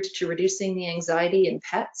that's geared to reducing the anxiety in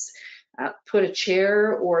pets. Put a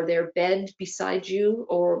chair or their bed beside you,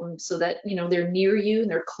 or so that, you know, they're near you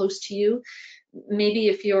and they're close to you. Maybe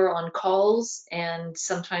if you're on calls and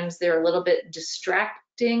sometimes they're a little bit distracting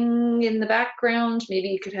in the background, maybe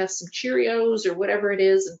you could have some Cheerios or whatever it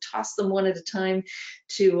is and toss them one at a time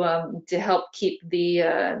to help keep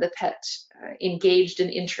the pet engaged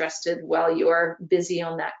and interested while you're busy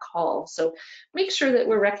on that call. So make sure that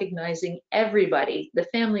we're recognizing everybody, the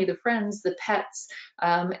family, the friends, the pets,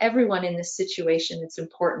 everyone in this situation. It's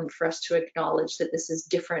important for us to acknowledge that this is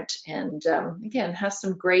different and again, have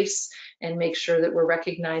some grace and make sure that we're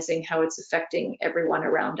recognizing how it's affecting everyone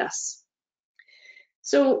around us.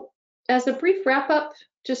 So as a brief wrap up,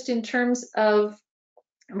 just in terms of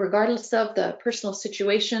regardless of the personal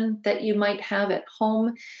situation that you might have at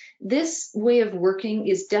home, this way of working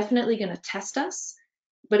is definitely going to test us,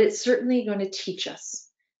 but it's certainly going to teach us.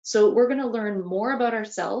 So we're going to learn more about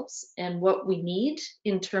ourselves and what we need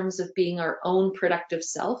in terms of being our own productive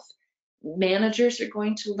self. Managers are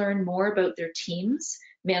going to learn more about their teams.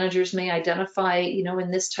 Managers may identify, you know, in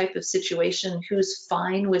this type of situation, who's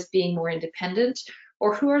fine with being more independent,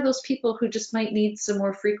 or who are those people who just might need some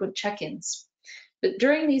more frequent check-ins. But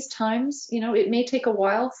during these times, you know, it may take a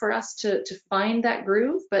while for us to find that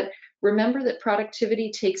groove, but remember that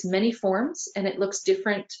productivity takes many forms and it looks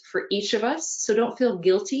different for each of us. So don't feel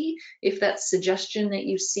guilty if that suggestion that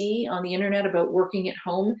you see on the internet about working at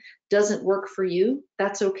home doesn't work for you.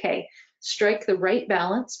 That's okay. Strike the right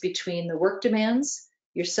balance between the work demands,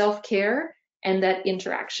 your self-care, and that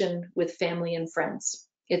interaction with family and friends.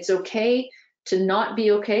 It's okay to not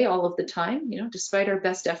be okay all of the time, you know, despite our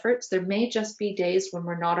best efforts. There may just be days when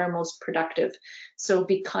we're not our most productive. So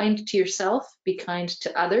be kind to yourself, be kind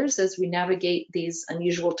to others as we navigate these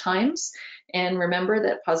unusual times. And remember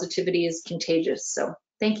that positivity is contagious. So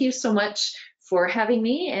thank you so much for having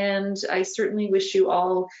me. And I certainly wish you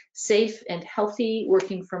all safe and healthy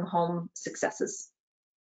working from home successes.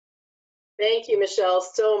 Thank you, Michelle,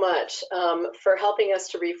 so much for helping us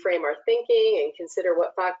to reframe our thinking and consider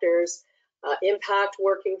what factors impact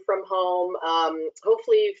working from home.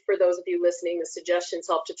 Hopefully for those of you listening, the suggestions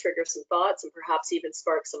help to trigger some thoughts and perhaps even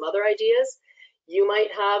spark some other ideas. You might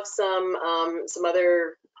have some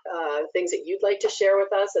other things that you'd like to share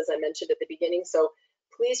with us, as I mentioned at the beginning. So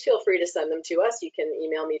please feel free to send them to us. You can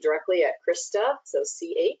email me directly at Christa, so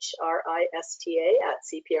CHRISTA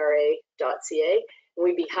 @cpra.ca. And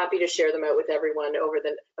we'd be happy to share them out with everyone over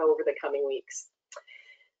the coming weeks.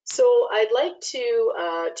 So I'd like to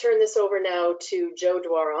turn this over now to Joe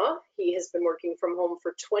Doiron. He has been working from home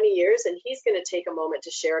for 20 years, and he's going to take a moment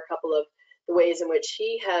to share a couple of the ways in which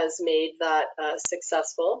he has made that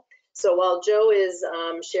successful. So while Joe is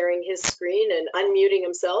sharing his screen and unmuting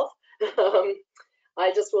himself,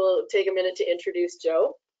 I just will take a minute to introduce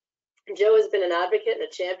Joe. Joe has been an advocate and a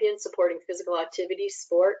champion supporting physical activity,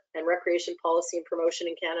 sport, and recreation policy and promotion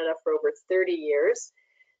in Canada for over 30 years.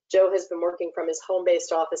 Joe has been working from his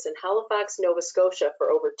home-based office in Halifax, Nova Scotia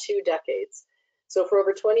for over 2 decades. So for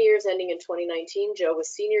over 20 years, ending in 2019, Joe was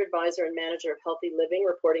Senior Advisor and Manager of Healthy Living,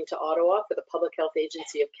 reporting to Ottawa for the Public Health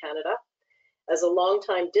Agency of Canada. As a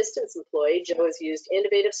longtime distance employee, Joe has used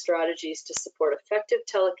innovative strategies to support effective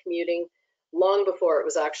telecommuting long before it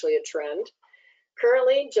was actually a trend.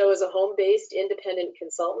 Currently, Joe is a home-based independent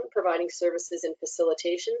consultant providing services in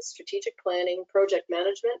facilitation, strategic planning, project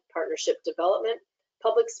management, partnership development,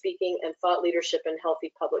 public speaking, and thought leadership in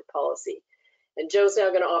healthy public policy. And Joe's now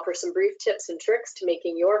going to offer some brief tips and tricks to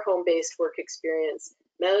making your home-based work experience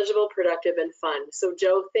manageable, productive, and fun. So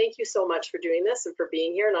Joe, thank you so much for doing this and for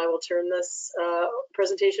being here, and I will turn this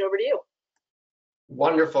presentation over to you.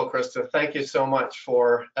 Wonderful, Krista. Thank you so much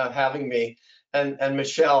for having me. And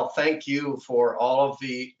Michelle, thank you for all of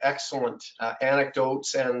the excellent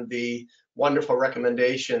anecdotes and the wonderful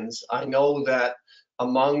recommendations. I know that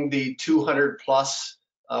among the 200 plus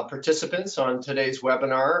participants on today's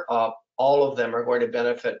webinar, all of them are going to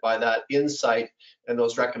benefit by that insight and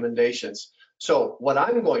those recommendations. So what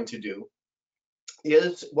I'm going to do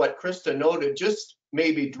is what Krista noted, just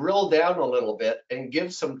maybe drill down a little bit and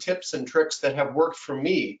give some tips and tricks that have worked for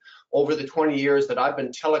me over the 20 years that I've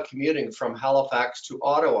been telecommuting from Halifax to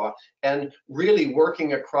Ottawa and really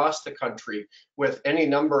working across the country with any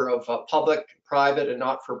number of public, private, and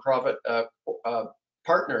not-for-profit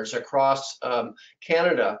partners across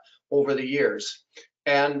Canada over the years.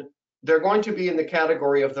 And they're going to be in the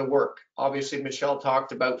category of the work. Obviously, Michelle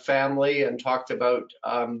talked about family and talked about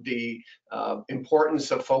the importance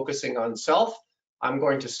of focusing on self. I'm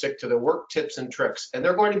going to stick to the work tips and tricks, and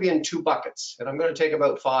they're going to be in 2 buckets, and I'm going to take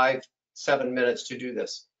about 5-7 minutes to do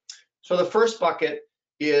this. So the first bucket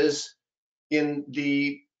is in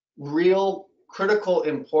the real critical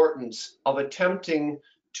importance of attempting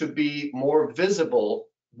to be more visible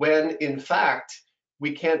when in fact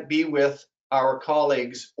we can't be with our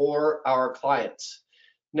colleagues or our clients.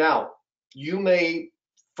 Now, you may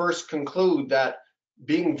first conclude that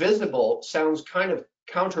being visible sounds kind of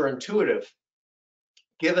counterintuitive,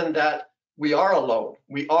 given that we are alone.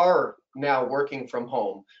 We are now working from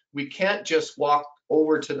home. We can't just walk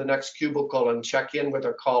over to the next cubicle and check in with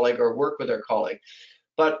our colleague or work with our colleague.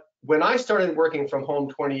 But when I started working from home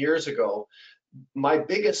 20 years ago, my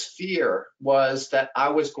biggest fear was that I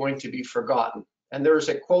was going to be forgotten. And there's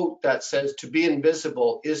a quote that says, "To be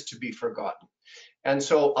invisible is to be forgotten." And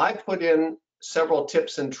so I put in several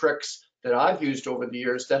tips and tricks that I've used over the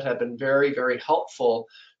years that have been very, very helpful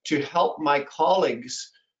to help my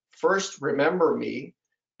colleagues first remember me,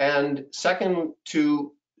 and second,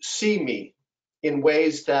 to see me in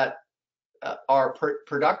ways that are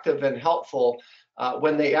productive and helpful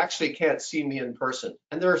when they actually can't see me in person.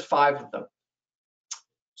 And there's 5 of them.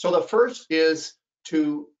 So the first is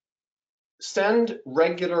to send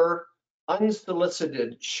regular,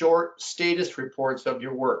 unsolicited, short status reports of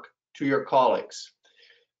your work to your colleagues.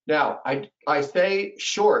 Now, I say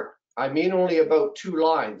short, I mean only about 2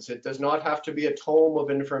 lines. It does not have to be a tome of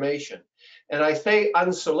information. And I say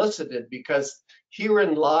unsolicited because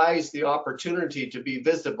herein lies the opportunity to be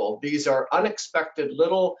visible. These are unexpected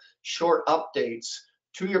little short updates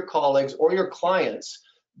to your colleagues or your clients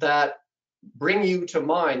that bring you to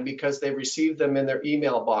mind because they received them in their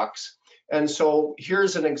email box. And so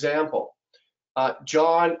here's an example.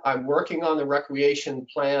 John, I'm working on the recreation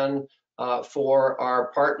plan for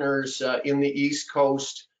our partners in the East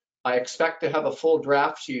Coast. I expect to have a full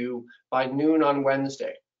draft to you by noon on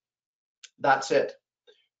Wednesday. That's it.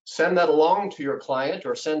 Send that along to your client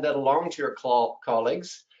or send that along to your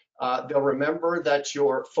colleagues. They'll remember that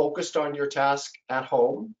you're focused on your task at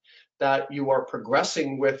home, that you are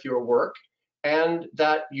progressing with your work, and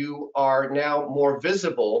that you are now more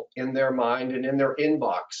visible in their mind and in their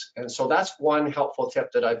inbox. And so that's one helpful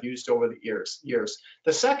tip that I've used over the years.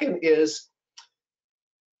 The second is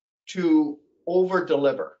to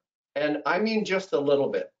over-deliver. And I mean just a little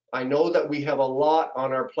bit. I know that we have a lot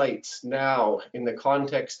on our plates now in the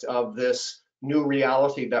context of this new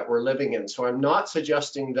reality that we're living in. So I'm not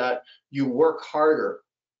suggesting that you work harder,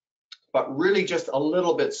 but really just a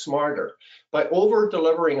little bit smarter. By over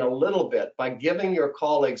delivering a little bit, by giving your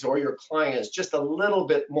colleagues or your clients just a little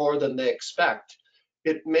bit more than they expect,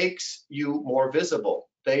 it makes you more visible.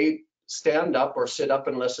 They stand up or sit up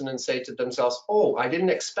and listen and say to themselves, oh, I didn't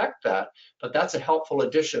expect that, but that's a helpful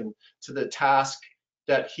addition to the task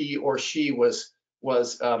that he or she was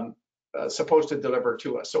supposed to deliver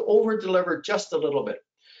to us. So over deliver just a little bit.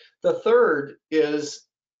 The third is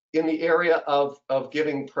in the area of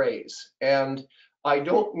giving praise. And I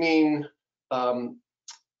don't mean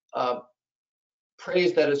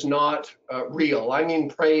praise that is not real. I mean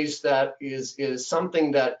praise that is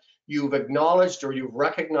something that you've acknowledged or you've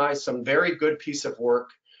recognized some very good piece of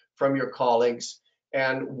work from your colleagues.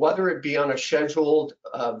 And whether it be on a scheduled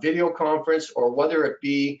video conference or whether it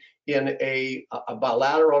be in a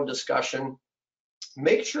bilateral discussion,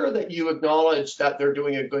 make sure that you acknowledge that they're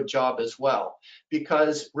doing a good job as well.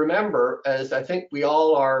 Because remember, as I think we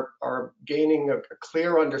all are gaining a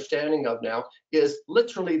clear understanding of now, is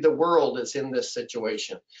literally the world is in this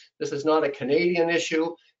situation. This is not a Canadian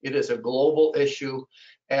issue, it is a global issue,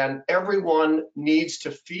 and everyone needs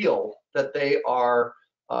to feel that they are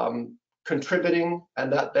contributing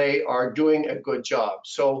and that they are doing a good job.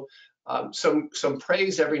 So some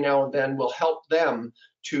praise every now and then will help them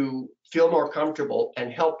to feel more comfortable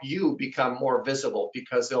and help you become more visible,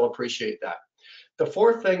 because they'll appreciate that. The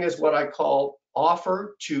fourth thing is what I call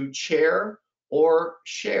offer to chair or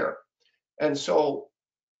share. And so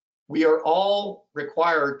we are all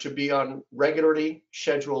required to be on regularly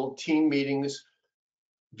scheduled team meetings,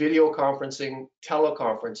 video conferencing,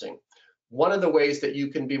 teleconferencing. One of the ways that you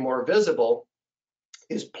can be more visible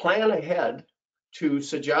is plan ahead to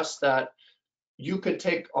suggest that you could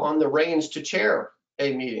take on the reins to chair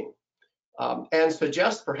a meeting, and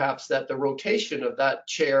suggest perhaps that the rotation of that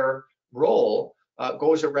chair role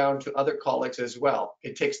goes around to other colleagues as well.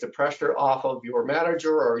 It takes the pressure off of your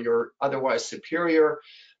manager or your otherwise superior,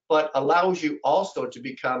 but allows you also to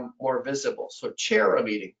become more visible. So chair a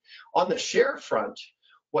meeting. On the share front,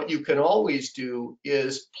 what you can always do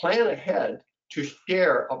is plan ahead to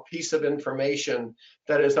share a piece of information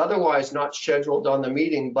that is otherwise not scheduled on the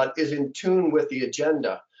meeting, but is in tune with the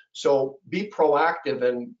agenda. So be proactive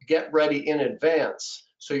and get ready in advance,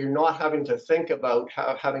 so you're not having to think about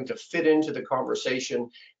having to fit into the conversation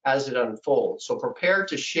as it unfolds. So prepare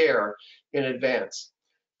to share in advance.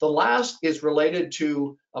 The last is related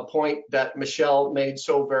to a point that Michelle made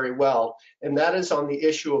so very well, and that is on the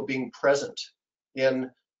issue of being present in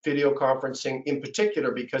video conferencing in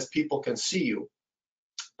particular, because people can see you,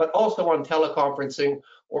 but also on teleconferencing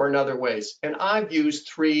or in other ways. And I've used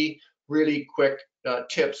three really quick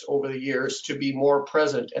tips over the years to be more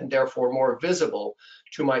present and therefore more visible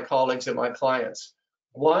to my colleagues and my clients.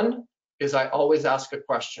 One is I always ask a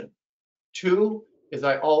question. Two is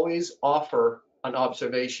I always offer an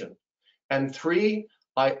observation. And three,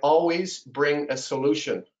 I always bring a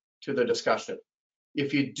solution to the discussion.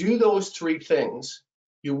 If you do those three things,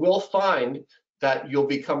 you will find that you'll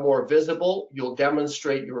become more visible, you'll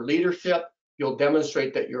demonstrate your leadership, you'll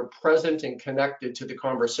demonstrate that you're present and connected to the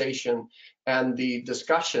conversation and the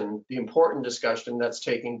discussion, the important discussion that's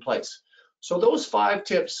taking place. So those 5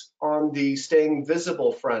 tips on the staying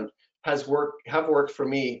visible front have worked for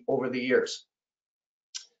me over the years.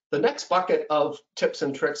 The next bucket of tips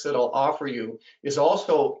and tricks that I'll offer you is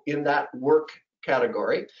also in that work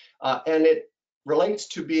category, and it relates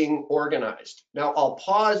to being organized. Now I'll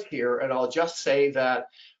pause here and I'll just say that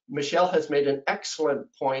Michelle has made an excellent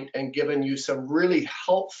point and given you some really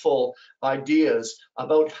helpful ideas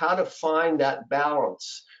about how to find that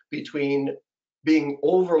balance between being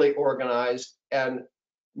overly organized and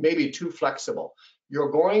maybe too flexible.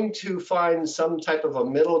 You're going to find some type of a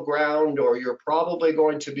middle ground, or you're probably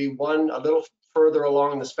going to be a little further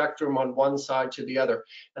along the spectrum on one side to the other,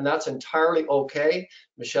 and that's entirely okay.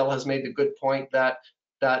 Michelle has made the good point that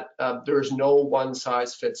there's no one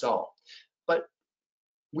size fits all. But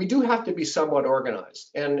we do have to be somewhat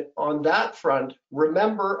organized. And on that front,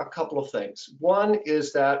 remember a couple of things. One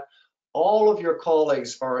is that all of your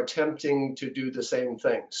colleagues are attempting to do the same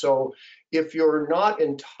thing. So if you're not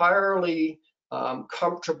entirely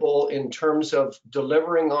comfortable in terms of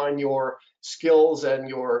delivering on your skills and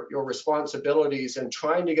your responsibilities and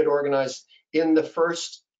trying to get organized in the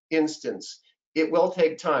first instance, it will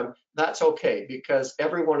take time. That's okay, because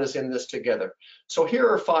everyone is in this together. So here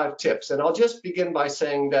are 5 tips, and I'll just begin by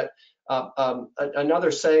saying that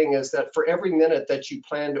another saying is that for every minute that you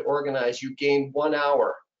plan to organize, you gain 1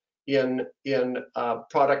 hour in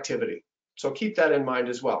productivity. So keep that in mind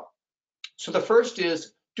as well. So the first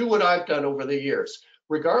is do what I've done over the years.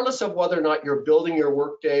 Regardless of whether or not you're building your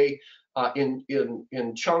workday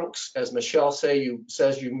in chunks, as Michelle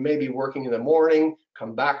says you may be working in the morning,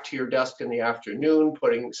 come back to your desk in the afternoon,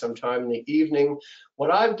 putting some time in the evening.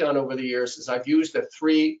 What I've done over the years is I've used the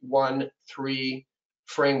 3-1-3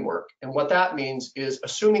 framework. And what that means is,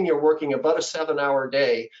 assuming you're working about a 7-hour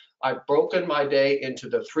day, I've broken my day into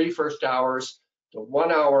the 3 first hours, the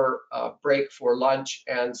 1 hour break for lunch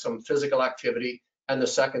and some physical activity, and the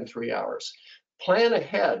second 3 hours. Plan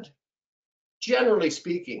ahead, generally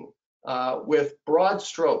speaking, with broad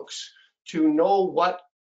strokes to know what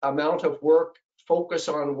amount of work, focus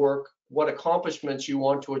on work, what accomplishments you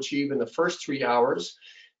want to achieve in the first 3 hours.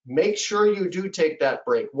 Make sure you do take that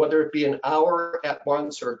break, whether it be an hour at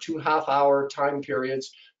once or 2 half-hour time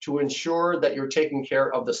periods, to ensure that you're taking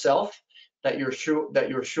care of the self, that you're sure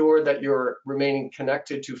that you're remaining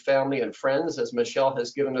connected to family and friends, as Michelle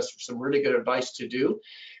has given us some really good advice to do.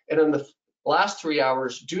 And in the last 3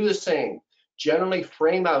 hours, do the same. Generally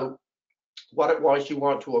frame out what it was you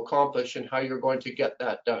want to accomplish and how you're going to get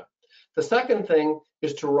that done. The second thing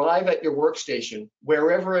is to arrive at your workstation,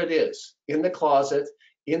 wherever it is, in the closet,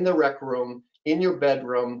 in the rec room, in your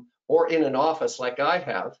bedroom, or in an office like I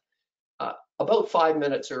have, about 5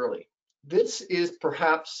 minutes early. This is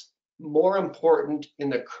perhaps more important in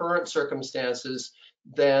the current circumstances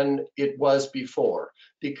than it was before,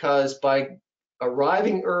 because by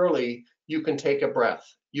arriving early, you can take a breath.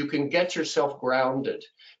 You can get yourself grounded.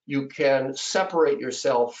 You can separate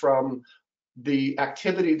yourself from the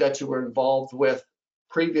activity that you were involved with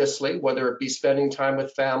previously, whether it be spending time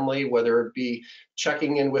with family, whether it be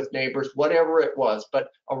checking in with neighbors, whatever it was. But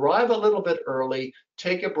arrive a little bit early,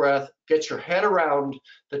 take a breath, get your head around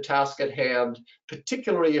the task at hand,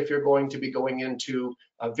 particularly if you're going to be going into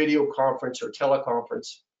a video conference or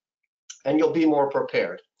teleconference, and you'll be more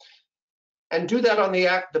prepared. And do that on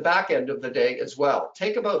the back end of the day as well.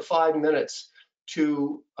 Take about 5 minutes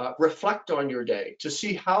to reflect on your day, to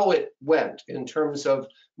see how it went in terms of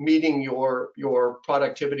meeting your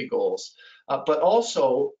productivity goals. But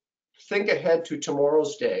also think ahead to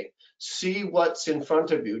tomorrow's day. See what's in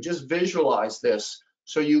front of you. Just visualize this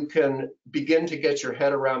so you can begin to get your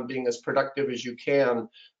head around being as productive as you can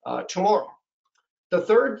tomorrow. The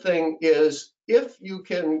third thing is, if you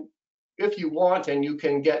want and you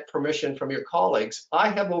can get permission from your colleagues, I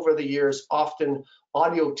have over the years often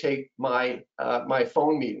audio tape my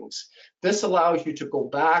phone meetings. This allows you to go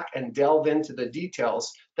back and delve into the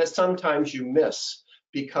details that sometimes you miss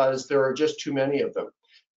because there are just too many of them.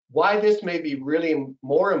 Why this may be really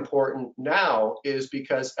more important now is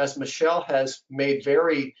because, as Michelle has made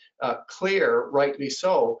very clear, rightly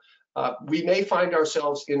so, we may find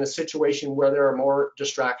ourselves in a situation where there are more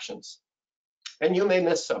distractions and you may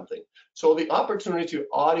miss something. So the opportunity to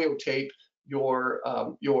audio tape your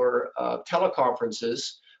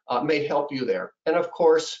teleconferences may help you there. And of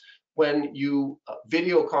course, when you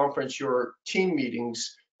video conference your team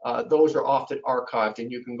meetings, those are often archived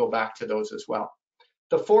and you can go back to those as well.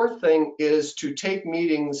 The fourth thing is to take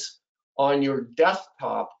meetings on your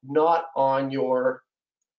desktop, not on your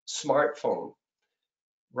smartphone,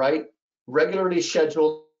 right? Regularly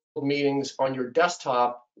scheduled meetings on your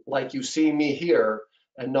desktop, like you see me here,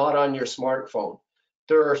 and not on your smartphone.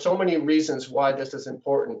 There are so many reasons why this is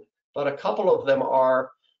important, but a couple of them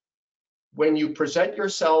are, when you present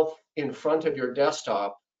yourself in front of your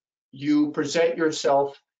desktop, you present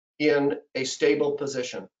yourself in a stable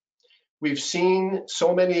position. We've seen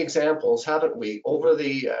so many examples, haven't we, over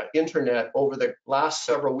the internet over the last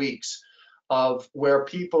several weeks, of where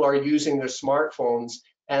people are using their smartphones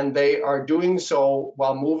and they are doing so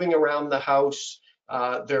while moving around the house.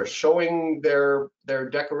 They're showing their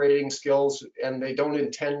decorating skills, and they don't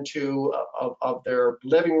intend to of their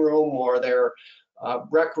living room or their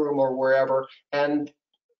rec room or wherever. And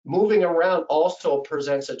moving around also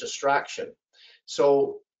presents a distraction.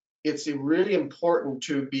 So it's really important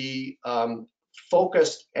to be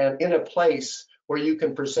focused and in a place where you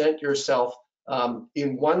can present yourself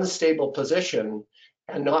in one stable position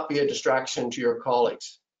and not be a distraction to your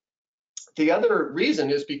colleagues. The other reason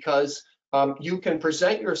is because you can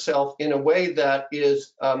present yourself in a way that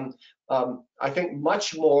is, I think,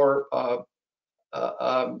 much more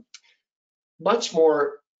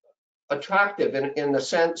attractive in the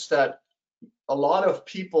sense that a lot of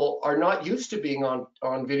people are not used to being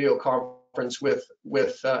on video conference with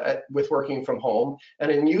working from home, and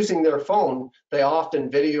in using their phone, they often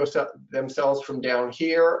video themselves from down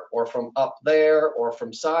here or from up there or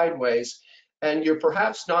from sideways, and you're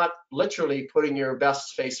perhaps not literally putting your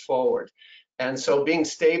best face forward. And so being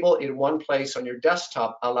stable in one place on your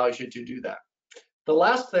desktop allows you to do that. The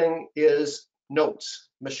last thing is notes.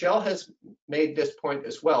 Michelle has made this point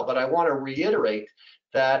as well, but I want to reiterate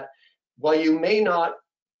that while you may not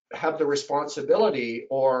have the responsibility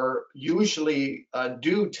or usually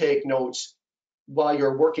do take notes while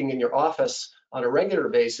you're working in your office on a regular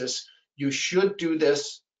basis, you should do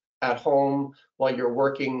this at home while you're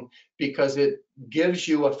working, because it gives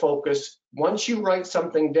you a focus. Once you write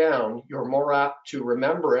something down, you're more apt to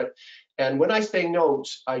remember it. And when I say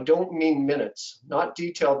notes, I don't mean minutes, not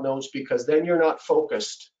detailed notes, because then you're not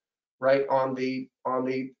focused right on the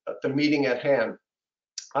meeting at hand.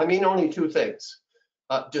 I mean only two things: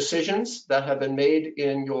 decisions that have been made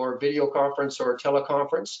in your video conference or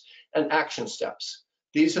teleconference, and action steps.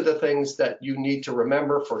 These are the things that you need to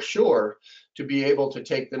remember for sure to be able to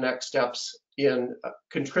take the next steps in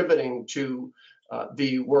contributing to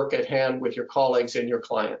the work at hand with your colleagues and your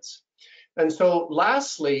clients. And so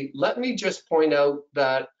lastly, let me just point out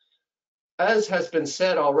that, as has been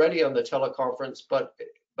said already on the teleconference, but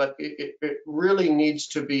it really needs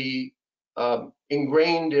to be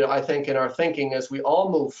ingrained, I think, in our thinking as we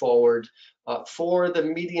all move forward for the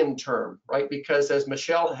medium term, right? Because as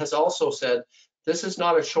Michelle has also said, this is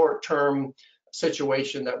not a short-term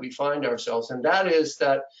situation that we find ourselves in. That is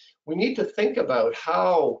that we need to think about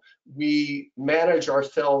how we manage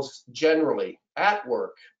ourselves generally at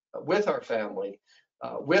work, with our family,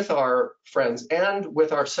 with our friends, and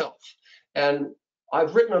with ourselves. And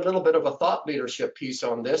I've written a little bit of a thought leadership piece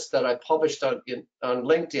on this that I published on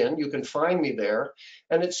LinkedIn. You can find me there.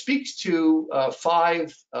 And it speaks to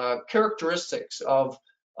 5 characteristics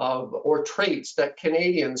or traits that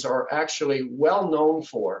Canadians are actually well known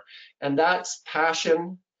for. And that's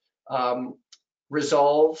passion,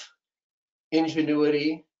 resolve,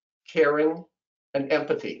 ingenuity, caring, and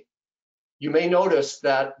empathy. You may notice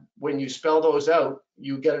that when you spell those out,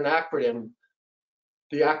 you get an acronym,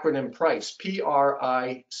 the acronym PRICE,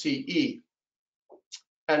 P-R-I-C-E.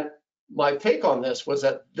 And my take on this was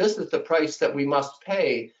that this is the price that we must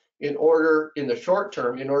pay in the short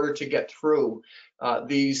term, in order to get through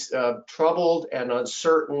these troubled and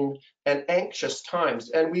uncertain and anxious times,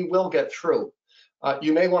 and we will get through.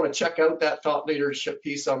 You may want to check out that thought leadership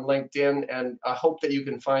piece on LinkedIn, and I hope that you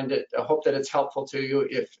can find it. I hope that it's helpful to you.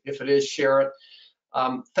 If it is, share it.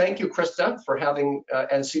 Thank you, Krista, for having,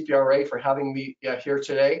 and CPRA for having me here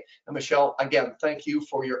today. And Michelle, again, thank you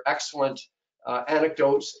for your excellent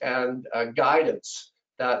anecdotes and guidance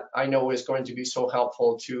that I know is going to be so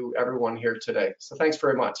helpful to everyone here today. So thanks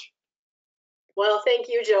very much. Well, thank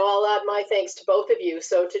you, Joe. I'll add my thanks to both of you.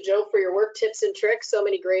 So to Joe for your work tips and tricks, so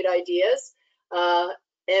many great ideas,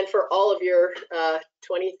 and for all of your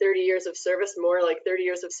 20, 30 years of service, more like 30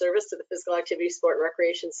 years of service to the physical activity, sport, and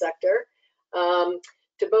recreation sector.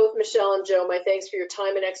 To both Michelle and Joe, my thanks for your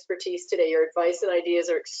time and expertise today. Your advice and ideas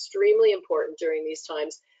are extremely important during these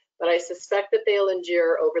times, but I suspect that they'll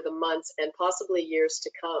endure over the months and possibly years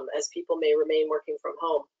to come, as people may remain working from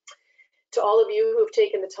home. To all of you who have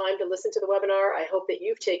taken the time to listen to the webinar, I hope that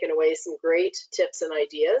you've taken away some great tips and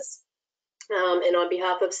ideas. And on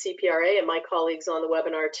behalf of CPRA and my colleagues on the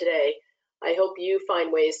webinar today, I hope you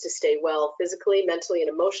find ways to stay well physically, mentally, and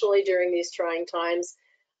emotionally during these trying times.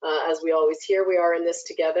 As we always hear, we are in this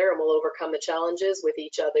together, and we'll overcome the challenges with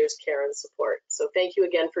each other's care and support. So thank you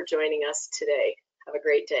again for joining us today. Have a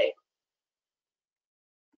great day.